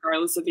value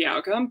regardless of the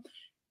outcome.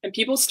 And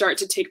people start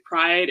to take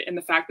pride in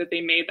the fact that they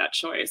made that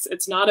choice.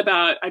 It's not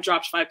about, I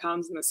dropped 5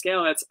 pounds in the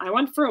scale. It's, I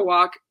went for a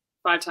walk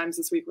 5 times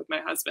this week with my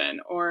husband,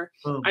 or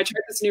I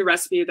tried this new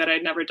recipe that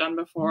I'd never done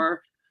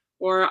before,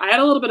 or I had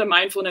a little bit of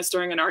mindfulness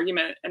during an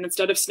argument, and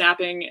instead of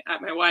snapping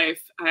at my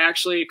wife, I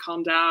actually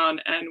calmed down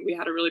and we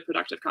had a really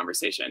productive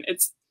conversation.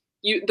 It's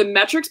the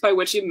metrics by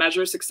which you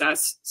measure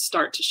success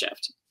start to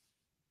shift.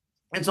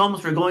 It's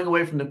almost, we're going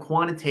away from the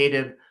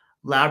quantitative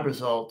lab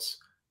results,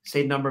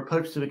 say number of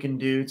push-ups we can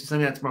do, to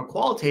something that's more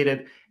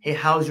qualitative. Hey,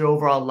 how's your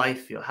overall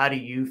life feel? How do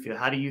you feel?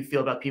 How do you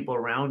feel about people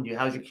around you?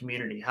 How's your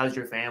community? How's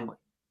your family?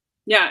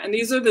 Yeah, and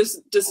these are the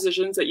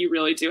decisions that you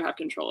really do have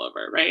control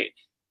over, right?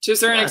 To a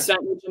certain extent,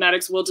 your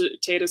genetics will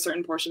dictate a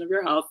certain portion of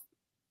your health.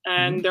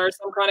 And there are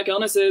some chronic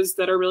illnesses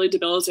that are really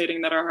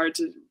debilitating that are hard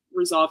to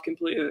resolve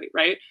completely,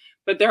 right?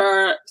 But there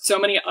are so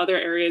many other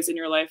areas in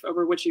your life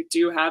over which you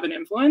do have an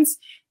influence.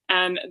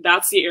 And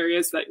that's the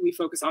areas that we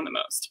focus on the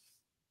most.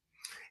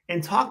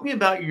 And talk to me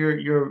about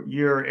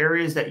your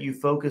areas that you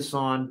focus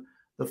on,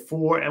 the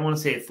 4, I want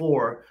to say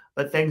 4,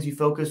 but things you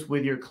focus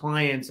with your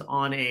clients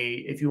on a,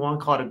 if you want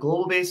to call it a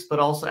global basis, but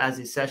also as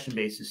a session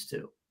basis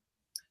too.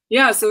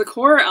 Yeah, so the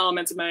core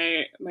elements of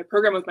my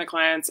program with my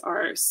clients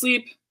are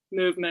sleep,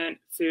 movement,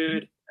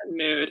 food, and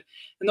mood.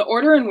 And the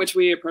order in which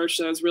we approach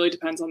those really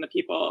depends on the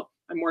people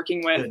I'm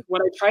working with. Good.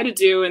 What I try to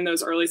do in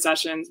those early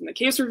sessions, in the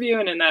case review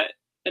and in that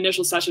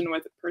initial session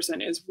with a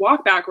person, is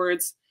walk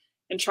backwards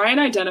and try and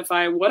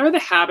identify what are the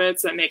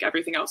habits that make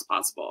everything else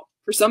possible.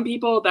 For some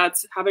people,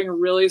 that's having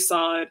really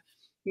solid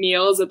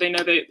meals that they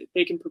know that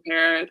they can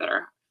prepare, that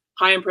are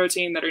high in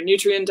protein, that are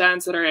nutrient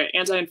dense, that are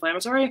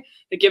anti-inflammatory,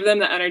 that give them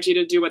the energy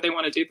to do what they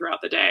want to do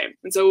throughout the day.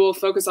 And so we'll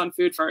focus on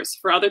food first.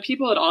 For other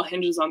people, it all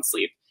hinges on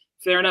sleep.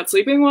 If they're not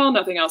sleeping well,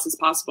 nothing else is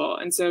possible.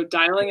 And so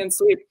dialing in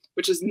sleep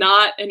which is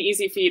not an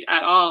easy feat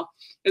at all,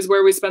 is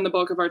where we spend the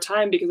bulk of our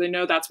time, because I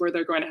know that's where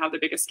they're going to have the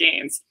biggest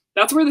gains.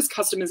 That's where this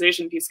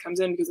customization piece comes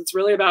in, because it's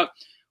really about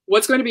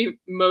what's going to be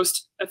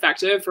most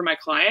effective for my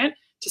client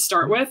to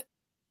start with,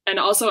 and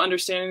also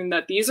understanding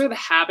that these are the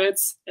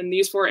habits in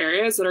these 4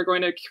 areas that are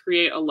going to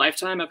create a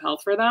lifetime of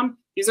health for them.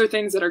 These are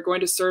things that are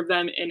going to serve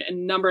them in a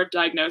number of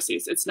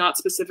diagnoses. It's not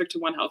specific to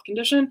one health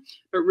condition,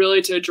 but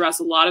really to address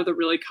a lot of the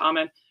really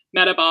common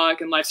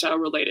metabolic and lifestyle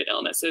related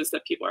illnesses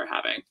that people are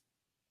having.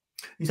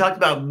 You talked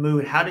about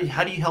mood. How do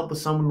you help with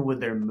someone with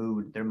their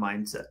mood, their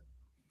mindset?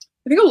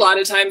 I think a lot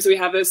of times we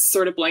have this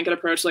sort of blanket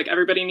approach, like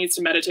everybody needs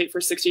to meditate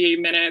for 60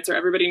 minutes, or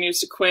everybody needs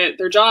to quit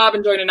their job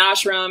and join an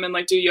ashram and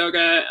like do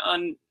yoga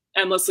on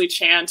endlessly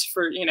chant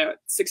for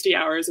 60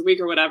 hours a week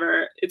or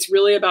whatever. It's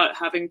really about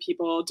having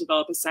people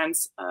develop a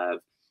sense of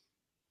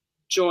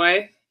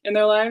joy in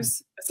their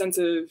lives, a sense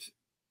of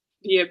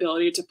the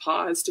ability to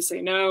pause, to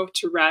say no,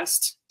 to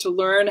rest, to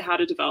learn how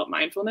to develop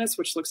mindfulness,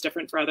 which looks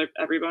different for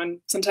everyone.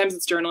 Sometimes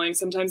it's journaling,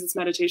 sometimes it's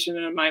meditation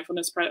and a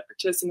mindfulness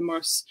practice in the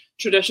most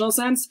traditional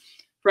sense.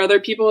 For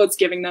other people, it's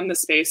giving them the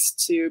space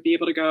to be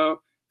able to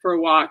go for a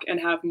walk and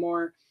have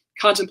more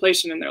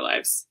contemplation in their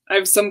lives. I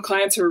have some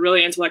clients who are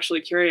really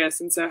intellectually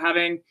curious, and so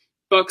having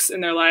books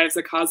in their lives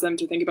that cause them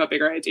to think about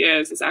bigger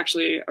ideas is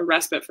actually a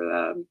respite for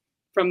them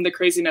from the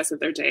craziness of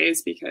their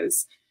days,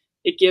 because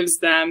it gives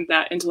them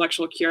that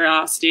intellectual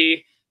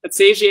curiosity, that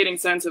satiating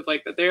sense of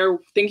like that they're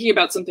thinking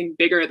about something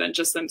bigger than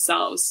just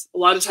themselves. A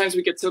lot of times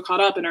we get so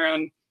caught up in our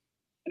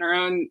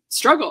own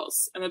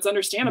struggles, and it's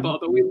understandable,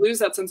 but we lose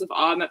that sense of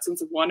awe and that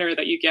sense of wonder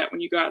that you get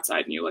when you go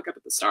outside and you look up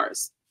at the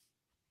stars.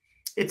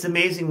 It's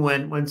amazing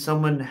when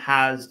someone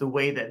has the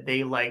way that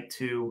they like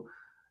to,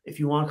 if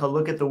you want to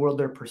look at the world,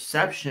 their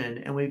perception,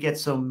 and we get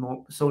so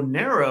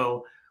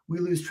narrow, we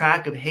lose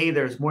track of, hey,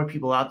 there's more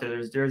people out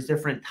there. There's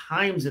different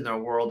times in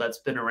our world that's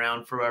been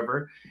around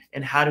forever.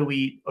 And how do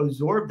we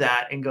absorb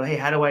that and go, hey,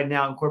 how do I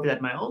now incorporate that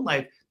in my own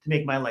life to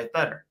make my life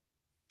better?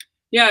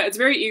 Yeah, it's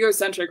very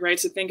egocentric, right?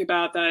 To think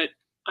about that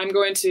I'm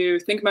going to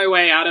think my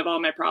way out of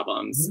all my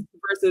problems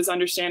versus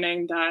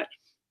understanding that,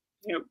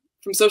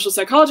 from social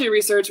psychology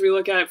research, we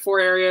look at 4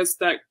 areas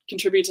that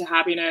contribute to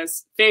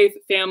happiness: faith,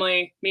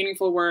 family,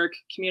 meaningful work,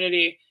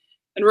 community.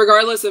 And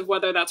regardless of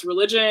whether that's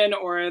religion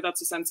or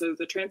that's a sense of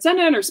the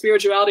transcendent or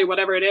spirituality,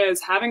 whatever it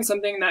is, having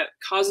something that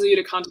causes you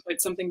to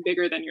contemplate something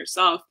bigger than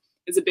yourself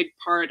is a big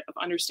part of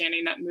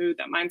understanding that mood,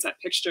 that mindset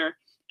picture.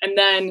 And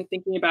then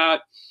thinking about,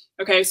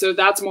 okay, so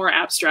that's more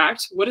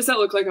abstract. What does that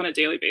look like on a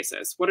daily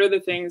basis? What are the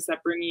things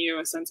that bring you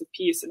a sense of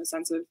peace and a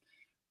sense of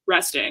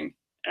resting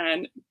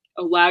and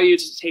allow you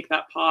to take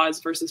that pause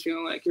versus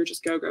feeling like you're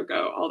just go, go,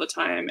 go all the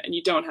time and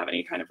you don't have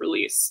any kind of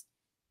release?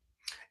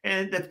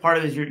 And that's part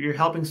of it, is you're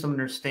helping someone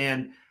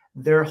understand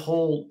their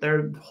whole,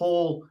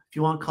 if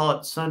you want to call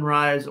it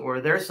sunrise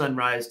or their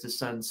sunrise to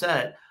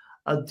sunset,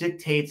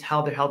 dictates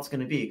how their health's going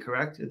to be,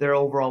 correct? Their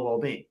overall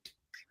well-being.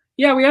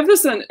 Yeah, we have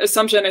this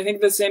assumption. I think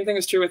the same thing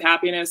is true with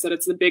happiness, that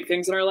it's the big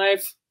things in our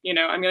life.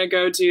 I'm going to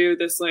go do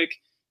this like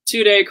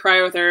 2-day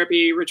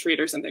cryotherapy retreat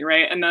or something,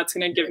 right? And that's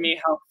going to give me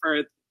health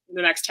for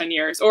the next 10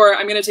 years. Or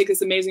I'm going to take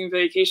this amazing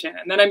vacation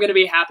and then I'm going to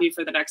be happy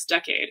for the next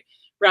decade.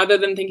 Rather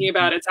than thinking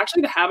about it's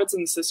actually the habits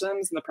and the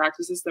systems and the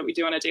practices that we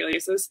do on a daily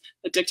basis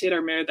that dictate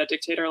our mood, that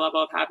dictate our level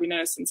of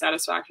happiness and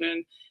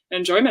satisfaction and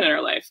enjoyment in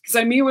our life. Because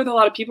I meet with a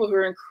lot of people who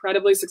are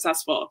incredibly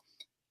successful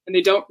and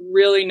they don't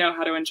really know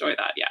how to enjoy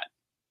that yet.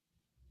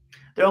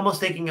 They're almost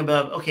thinking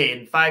about, okay,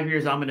 in 5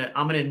 years, I'm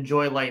gonna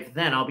enjoy life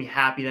then. I'll be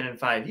happy then in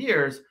 5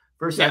 years,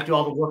 versus I have to do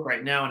all the work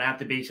right now and I have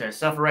to make sure I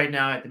suffer right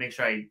now. I have to make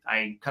sure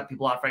I cut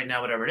people off right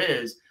now, whatever it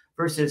is,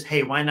 versus,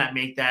 hey, why not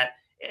make that?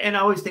 And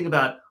I always think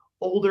about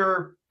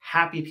older,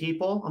 happy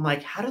people. I'm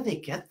like, how do they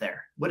get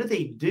there? What do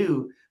they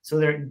do? So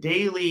their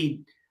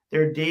daily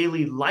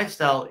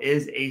lifestyle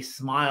is a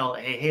smile.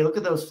 Hey, look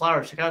at those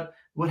flowers. Check out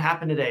what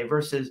happened today,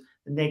 versus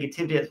the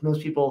negativity that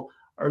most people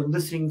are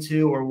listening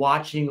to or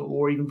watching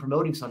or even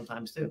promoting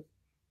sometimes too.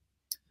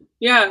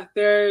 Yeah,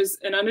 there's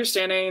an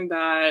understanding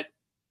that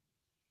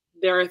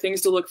there are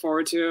things to look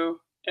forward to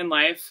in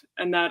life,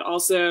 and that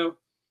also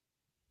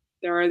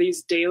there are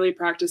these daily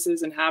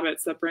practices and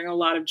habits that bring a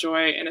lot of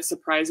joy in a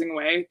surprising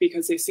way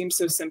because they seem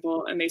so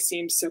simple and they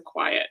seem so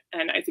quiet.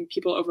 And I think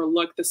people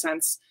overlook the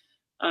sense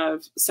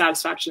of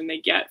satisfaction they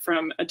get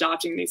from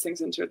adopting these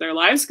things into their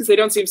lives because they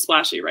don't seem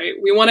splashy, right?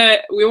 We want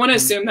to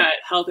assume that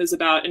health is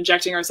about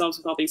injecting ourselves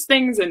with all these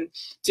things and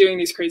doing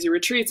these crazy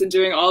retreats and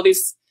doing all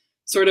these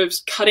sort of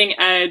cutting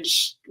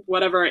edge,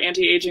 whatever,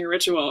 anti-aging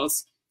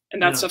rituals.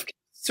 And that stuff can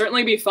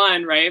certainly be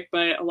fun, right?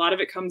 But a lot of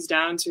it comes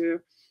down to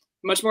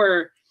much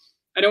more,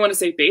 I don't want to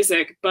say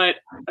basic, but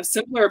a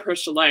simpler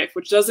approach to life,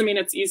 which doesn't mean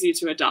it's easy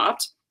to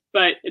adopt,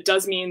 but it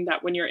does mean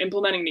that when you're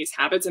implementing these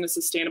habits in a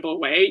sustainable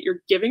way,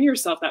 you're giving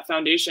yourself that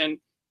foundation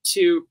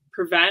to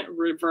prevent,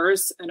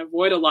 reverse, and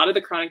avoid a lot of the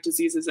chronic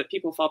diseases that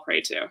people fall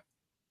prey to.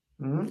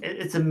 Mm-hmm.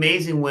 It's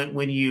amazing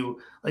when you,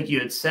 like you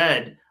had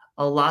said,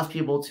 allows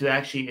people to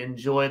actually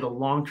enjoy the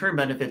long-term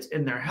benefits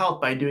in their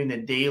health by doing the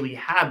daily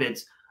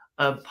habits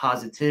of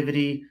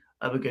positivity,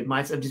 of a good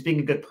mindset, of just being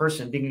a good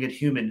person, being a good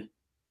human.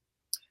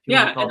 you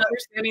want Yeah, to call and it.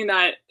 understanding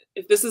that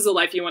if this is a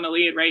life you want to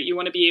lead, right, you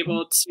want to be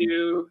able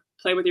to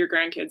play with your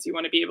grandkids, you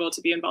want to be able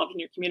to be involved in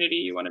your community,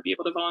 you want to be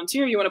able to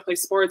volunteer, you want to play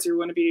sports, you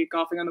want to be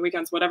golfing on the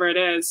weekends, whatever it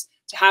is,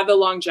 to have the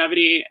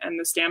longevity and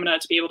the stamina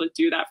to be able to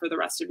do that for the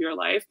rest of your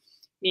life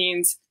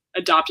means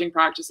adopting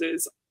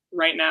practices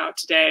right now,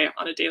 today,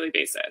 on a daily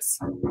basis.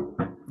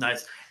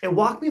 Nice. And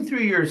walk me through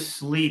your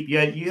sleep.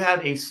 You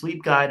have a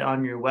sleep guide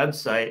on your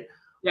website.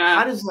 Yeah.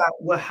 How does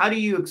that, how do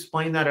you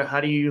explain that, or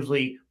how do you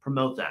usually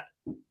promote that?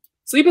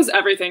 Sleep is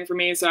everything for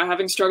me. So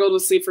having struggled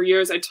with sleep for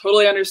years, I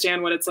totally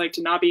understand what it's like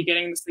to not be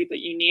getting the sleep that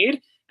you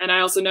need. And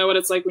I also know what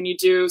it's like when you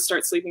do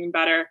start sleeping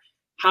better,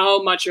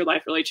 how much your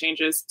life really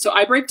changes. So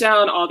I break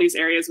down all these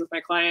areas with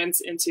my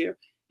clients into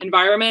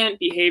environment,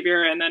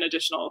 behavior, and then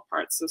additional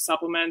parts. So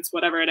supplements,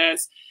 whatever it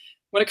is.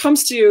 When it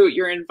comes to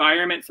your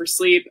environment for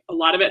sleep, a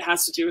lot of it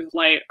has to do with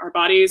light. Our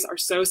bodies are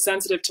so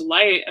sensitive to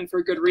light, and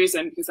for good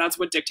reason, because that's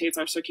what dictates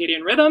our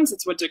circadian rhythms.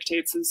 It's what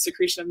dictates the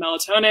secretion of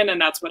melatonin,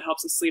 and that's what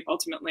helps us sleep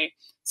ultimately.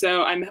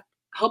 So I'm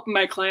helping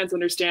my clients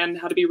understand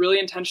how to be really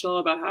intentional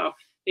about how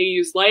they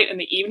use light in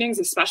the evenings,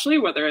 especially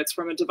whether it's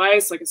from a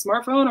device like a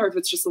smartphone or if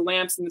it's just the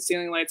lamps and the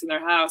ceiling lights in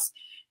their house.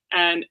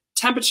 And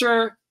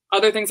temperature,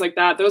 other things like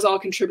that, those all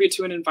contribute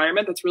to an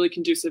environment that's really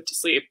conducive to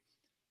sleep.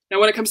 Now,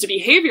 when it comes to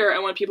behavior, I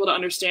want people to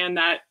understand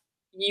that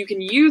you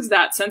can use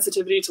that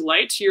sensitivity to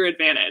light to your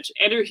advantage.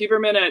 Andrew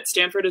Huberman at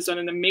Stanford has done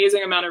an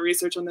amazing amount of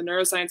research on the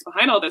neuroscience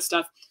behind all this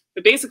stuff.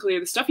 But basically,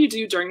 the stuff you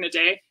do during the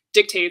day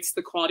dictates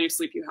the quality of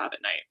sleep you have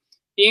at night.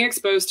 Being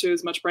exposed to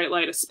as much bright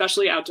light,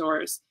 especially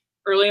outdoors,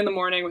 early in the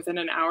morning within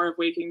an hour of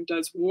waking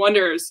does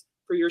wonders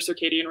for your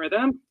circadian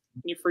rhythm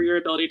and for your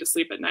ability to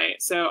sleep at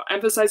night. So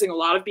emphasizing a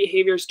lot of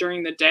behaviors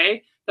during the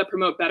day that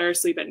promote better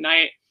sleep at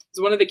night is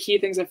one of the key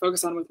things I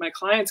focus on with my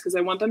clients, because I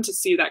want them to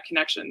see that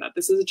connection, that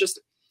this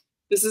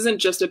isn't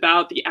just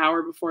about the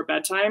hour before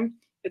bedtime.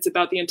 It's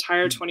about the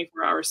entire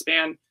 24-hour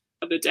span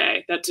of the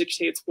day that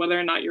dictates whether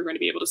or not you're going to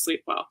be able to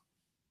sleep well.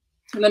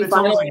 And then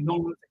finally, like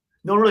no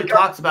one really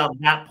talks about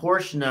that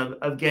portion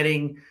of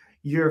getting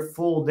your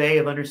full day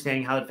of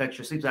understanding how it affects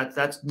your sleep.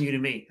 That's new to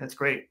me. That's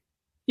great.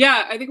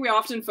 Yeah, I think we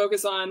often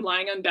focus on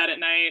lying on bed at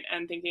night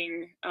and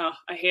thinking, oh,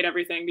 I hate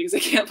everything because I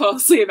can't fall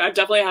asleep. I've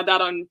definitely had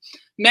that on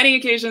many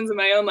occasions in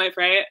my own life,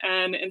 right?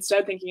 And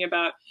instead thinking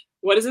about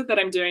what is it that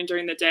I'm doing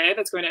during the day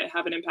that's going to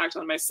have an impact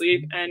on my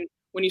sleep. And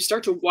when you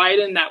start to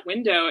widen that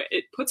window,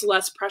 it puts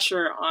less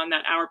pressure on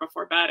that hour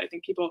before bed. I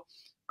think people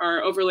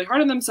are overly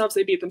hard on themselves.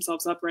 They beat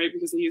themselves up, right?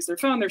 Because they use their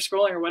phone, they're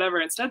scrolling or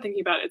whatever. Instead,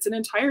 thinking about it's an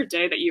entire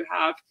day that you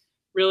have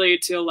really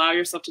to allow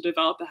yourself to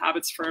develop the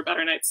habits for a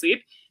better night's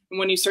sleep. And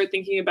when you start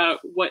thinking about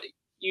what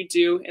you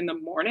do in the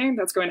morning,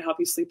 that's going to help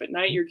you sleep at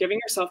night. You're giving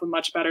yourself a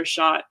much better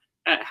shot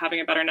at having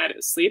a better night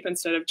of sleep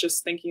instead of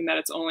just thinking that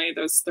it's only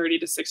those 30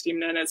 to 60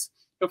 minutes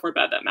before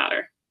bed that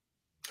matter.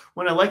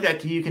 When I like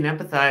that, you can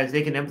empathize,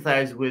 they can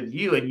empathize with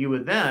you and you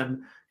with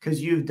them,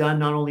 because you've done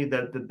not only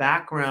the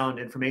background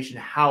information,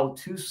 how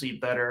to sleep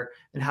better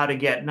and how to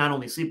get not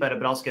only sleep better,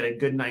 but also get a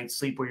good night's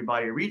sleep where your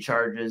body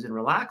recharges and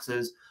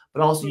relaxes,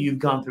 but also you've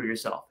gone through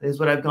yourself. This is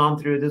what I've gone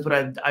through. This is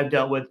what I've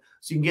dealt with.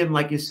 So you can give them,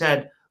 like you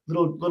said,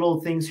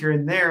 little things here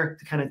and there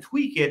to kind of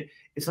tweak it.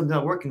 It's something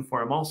that's working for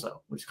them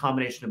also, which is a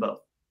combination of both.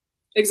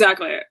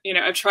 Exactly.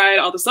 I've tried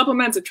all the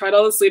supplements, I've tried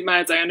all the sleep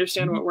meds. I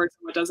understand what works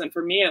and what doesn't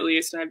for me, at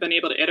least, and I've been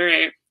able to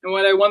iterate. And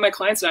what I want my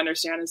clients to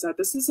understand is that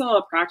this is all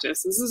a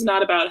practice. This is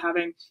not about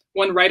having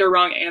one right or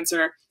wrong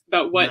answer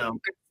about what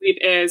good sleep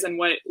is and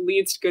what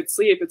leads to good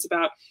sleep. It's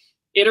about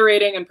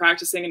iterating and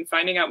practicing and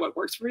finding out what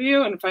works for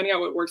you and finding out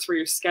what works for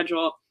your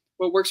schedule,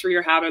 what works for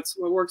your habits,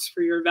 what works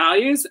for your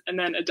values, and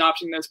then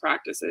adopting those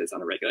practices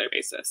on a regular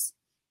basis.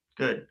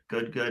 Good.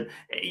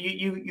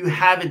 You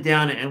have it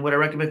down. And what I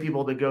recommend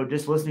people to go,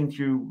 just listening to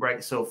you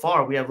right so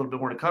far, we have a little bit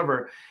more to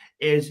cover,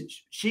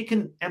 is she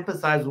can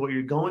empathize with what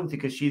you're going through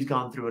because she's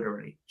gone through it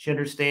already. She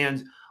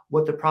understands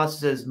what the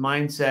process is,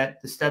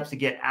 mindset, the steps to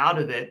get out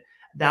of it,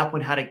 that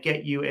point, how to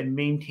get you and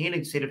maintain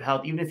a state of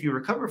health. Even if you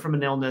recover from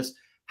an illness,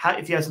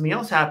 if you have something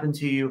else happen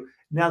to you,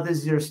 now this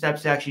is your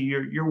steps to actually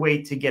your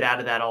way to get out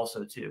of that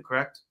also too,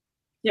 correct?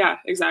 Yeah,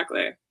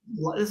 exactly.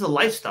 This is a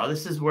lifestyle.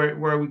 This is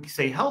where we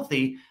stay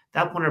healthy.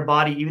 That point, our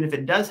body, even if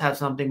it does have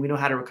something, we know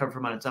how to recover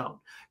from on its own.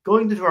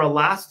 Going to our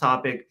last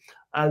topic,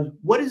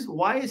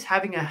 why is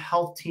having a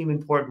health team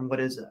important? What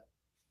is it?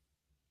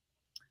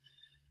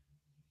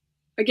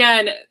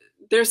 Again,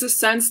 there's a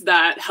sense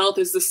that health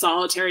is the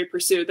solitary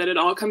pursuit, that it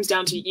all comes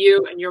down to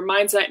you and your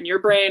mindset and your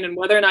brain and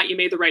whether or not you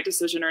made the right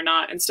decision or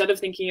not, instead of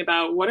thinking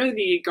about what are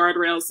the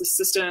guardrails, the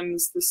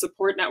systems, the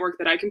support network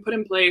that I can put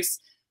in place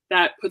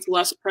that puts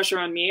less pressure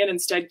on me and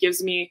instead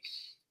gives me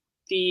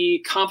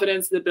the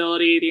confidence, the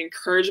ability, the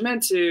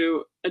encouragement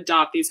to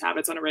adopt these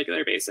habits on a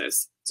regular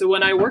basis. So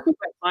when I work with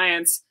my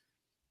clients,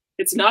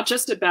 it's not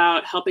just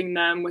about helping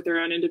them with their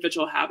own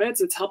individual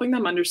habits. It's helping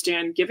them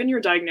understand, given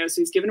your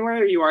diagnoses, given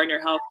where you are in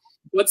your health,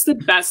 what's the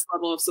best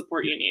level of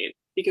support you need?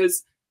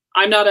 Because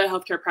I'm not a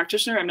healthcare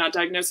practitioner. I'm not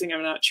diagnosing.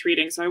 I'm not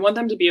treating. So I want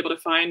them to be able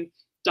to find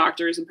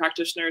doctors and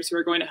practitioners who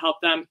are going to help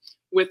them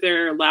with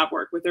their lab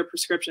work, with their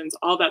prescriptions,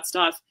 all that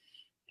stuff.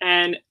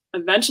 And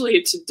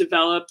eventually to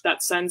develop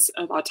that sense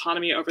of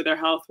autonomy over their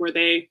health where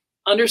they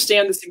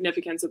understand the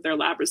significance of their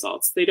lab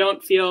results. They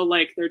don't feel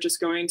like they're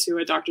just going to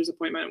a doctor's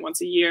appointment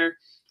once a year,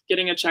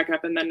 getting a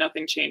checkup, and then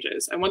nothing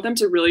changes. I want them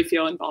to really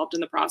feel involved in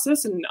the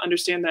process and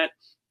understand that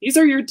these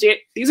are your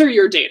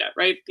data,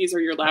 right? These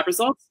are your lab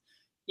results.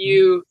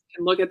 You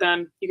can look at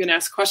them, you can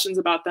ask questions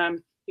about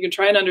them, you can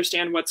try and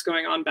understand what's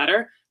going on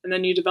better, and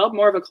then you develop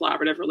more of a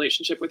collaborative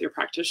relationship with your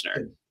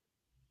practitioner.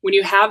 When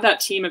you have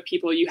that team of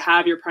people, you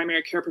have your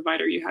primary care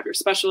provider, you have your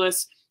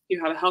specialists, you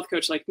have a health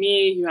coach like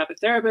me, you have a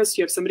therapist,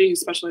 you have somebody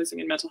who's specializing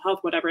in mental health,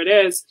 whatever it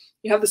is,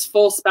 you have this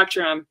full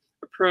spectrum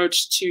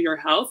approach to your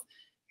health,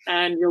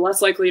 and you're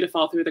less likely to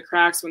fall through the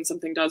cracks when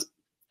something does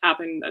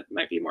happen that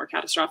might be more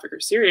catastrophic or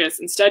serious.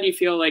 Instead, you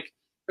feel like,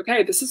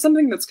 okay, this is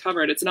something that's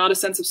covered. It's not a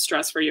sense of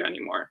stress for you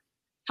anymore.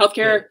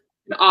 Healthcare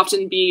can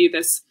often be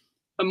this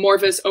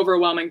amorphous,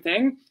 overwhelming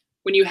thing.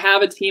 When you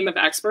have a team of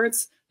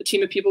experts, a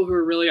team of people who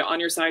are really on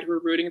your side, who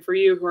are rooting for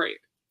you, who are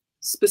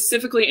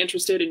specifically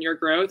interested in your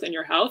growth and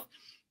your health,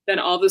 then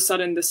all of a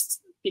sudden this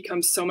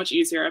becomes so much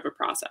easier of a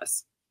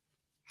process.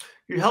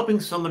 You're helping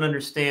someone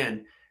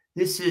understand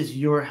this is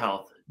your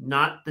health,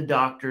 not the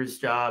doctor's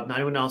job, not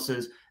anyone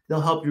else's.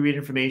 They'll help you read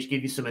information,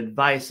 give you some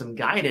advice, some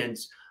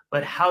guidance,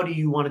 but how do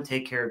you want to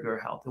take care of your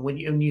health? And when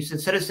you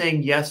instead of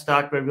saying, yes,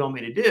 doctor, whatever you want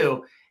me to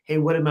do, hey,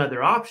 what are my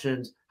other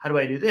options? How do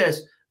I do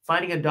this?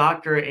 Finding a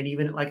doctor, and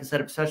even, like I said,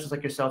 a specialist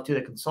like yourself too,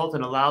 the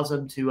consultant, allows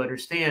them to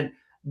understand,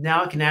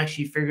 now I can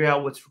actually figure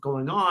out what's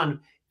going on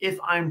if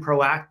I'm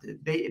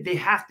proactive. They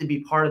have to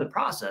be part of the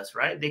process,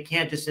 right? They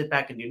can't just sit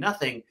back and do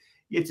nothing.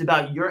 It's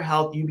about your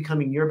health, you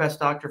becoming your best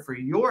doctor for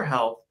your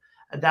health.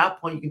 At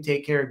that point, you can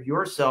take care of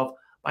yourself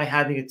by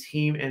having a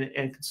team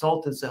and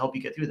consultants to help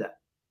you get through that.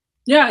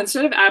 Yeah,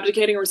 instead of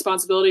abdicating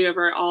responsibility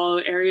over all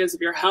areas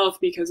of your health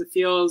because it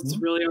feels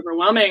really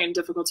overwhelming and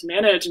difficult to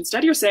manage,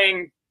 instead you're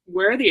saying,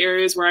 where are the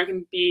areas where I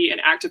can be an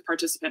active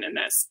participant in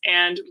this?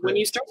 And when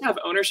you start to have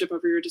ownership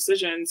over your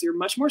decisions, you're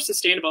much more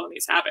sustainable in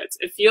these habits.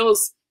 It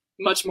feels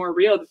much more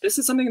real that this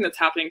is something that's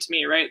happening to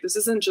me, right? This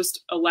isn't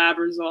just a lab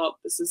result.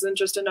 This isn't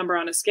just a number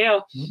on a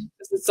scale.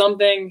 This is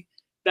something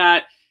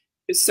that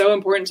is so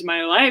important to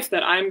my life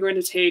that I'm going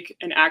to take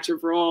an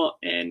active role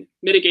in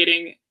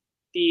mitigating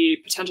the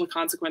potential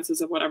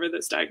consequences of whatever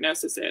this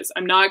diagnosis is.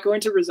 I'm not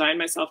going to resign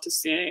myself to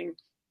seeing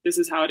this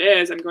is how it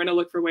is. I'm going to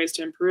look for ways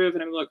to improve,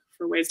 and I'm going to look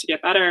for ways to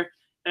get better.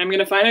 And I'm going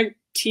to find a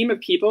team of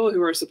people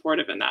who are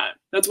supportive in that.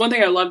 That's one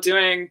thing I love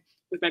doing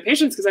with my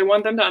patients, because I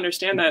want them to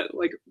understand that,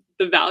 like,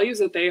 the values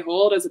that they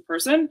hold as a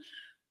person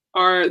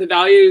are the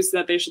values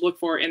that they should look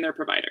for in their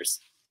providers.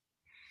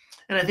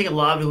 And I think a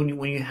lot of it,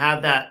 when you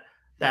have that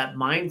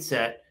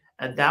mindset,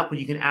 at that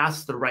point, you can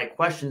ask the right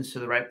questions to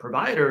the right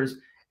providers.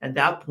 At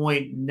that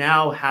point,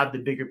 now have the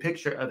bigger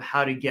picture of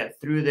how to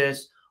get through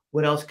this.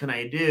 What else can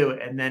I do?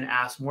 And then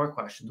ask more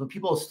questions. When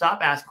people stop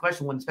asking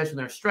questions, especially when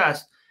they're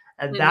stressed,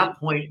 at that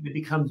point,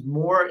 it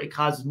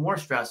causes more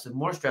stress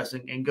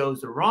and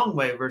goes the wrong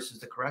way versus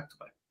the correct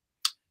way.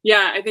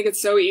 Yeah, I think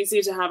it's so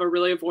easy to have a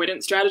really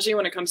avoidant strategy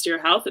when it comes to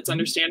your health. It's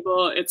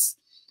understandable. It's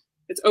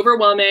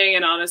overwhelming.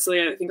 And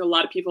honestly, I think a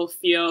lot of people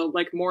feel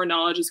like more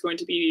knowledge is going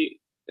to be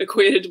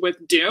equated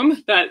with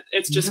doom, that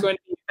it's just going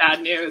to be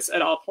bad news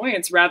at all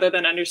points, rather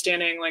than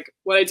understanding, like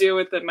what I do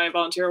with my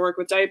volunteer work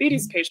with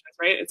diabetes patients,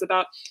 right? It's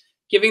about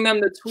giving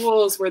them the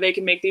tools where they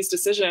can make these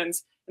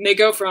decisions. And they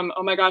go from,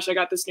 oh my gosh, I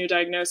got this new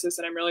diagnosis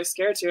and I'm really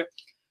scared, to,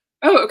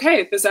 oh,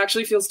 okay, this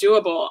actually feels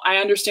doable. I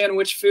understand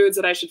which foods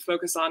that I should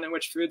focus on and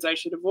which foods I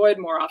should avoid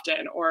more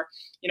often. Or,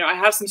 I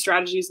have some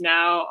strategies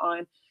now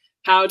on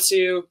how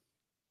to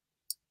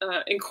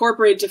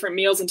incorporate different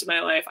meals into my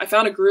life. I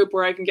found a group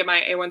where I can get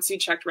my A1C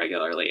checked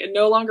regularly. It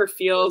no longer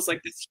feels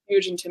like this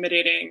huge,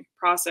 intimidating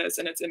process,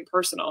 and it's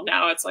impersonal.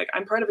 Now it's like,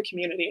 I'm part of a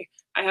community.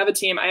 I have a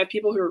team. I have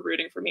people who are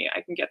rooting for me.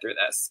 I can get through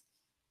this.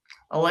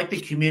 I like the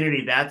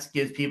community. That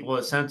gives people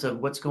a sense of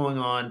what's going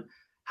on.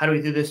 How do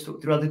we do this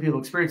through other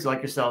people's experiences,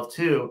 like yourself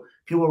too?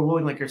 People are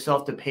willing, like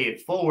yourself, to pay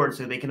it forward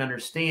so they can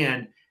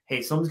understand,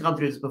 hey, someone's gone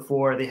through this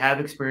before. They have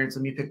experience.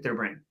 Let me pick their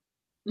brain.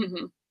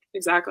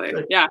 Exactly.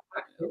 Good. Yeah.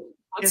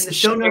 In the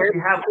show notes, we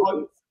have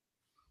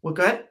well,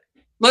 go ahead.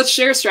 Let's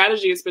share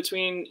strategies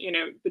between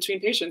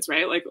patients,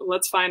 right? Like,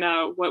 let's find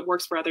out what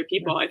works for other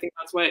people. I think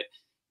that's what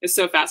is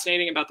so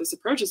fascinating about this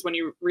approach, is when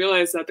you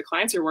realize that the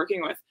clients you're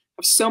working with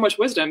have so much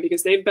wisdom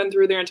because they've been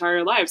through their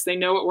entire lives. They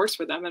know what works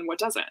for them and what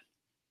doesn't.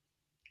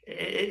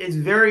 It's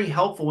very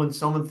helpful when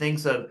someone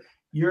thinks of,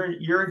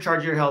 you're in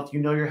charge of your health.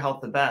 You know your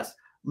health the best.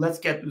 Let's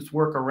get this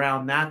work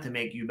around that to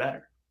make you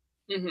better.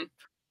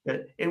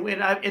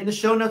 In the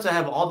show notes, I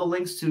have all the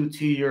links to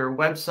your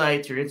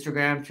website, to your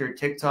Instagram, to your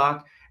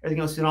TikTok,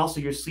 everything else, and also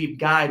your sleep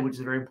guide, which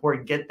is very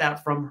important. Get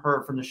that from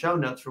the show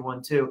notes for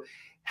one too.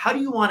 How do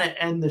you want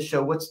to end the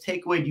show? What's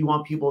takeaway do you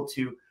want people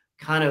to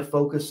kind of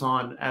focus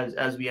on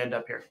as we end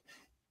up here?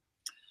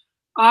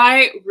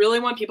 I really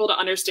want people to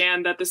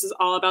understand that this is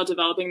all about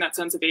developing that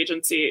sense of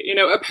agency. You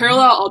know, a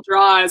parallel I'll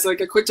draw as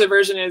like a quick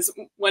diversion is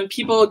when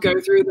people go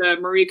through the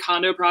Marie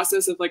Kondo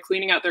process of like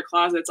cleaning out their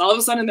closets, all of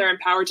a sudden they're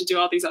empowered to do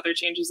all these other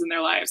changes in their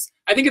lives.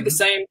 I think of the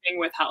same thing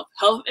with health.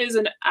 Health is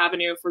an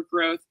avenue for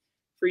growth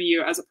for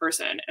you as a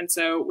person. And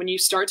so when you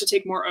start to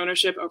take more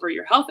ownership over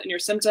your health and your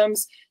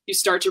symptoms, you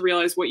start to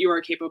realize what you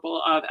are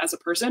capable of as a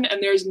person.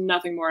 And there's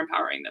nothing more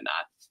empowering than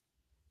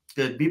that.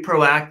 Good. Be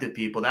proactive,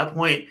 people. That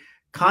point,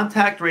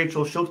 contact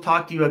Rachel. She'll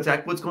talk to you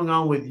exactly what's going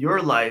on with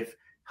your life,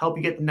 help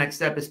you get the next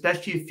step,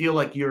 especially if you feel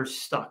like you're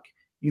stuck.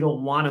 You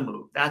don't want to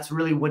move. That's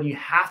really when you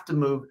have to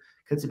move,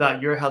 because it's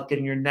about your health,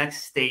 getting your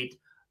next state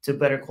to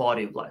better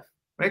quality of life.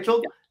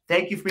 Rachel,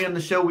 thank you for being on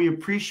the show. We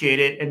appreciate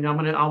it. And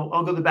I'll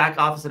go to the back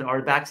office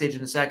or backstage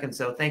in a second.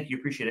 So thank you.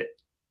 Appreciate it.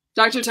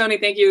 Dr. Tony,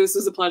 thank you. This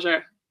was a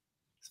pleasure.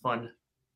 It's fun.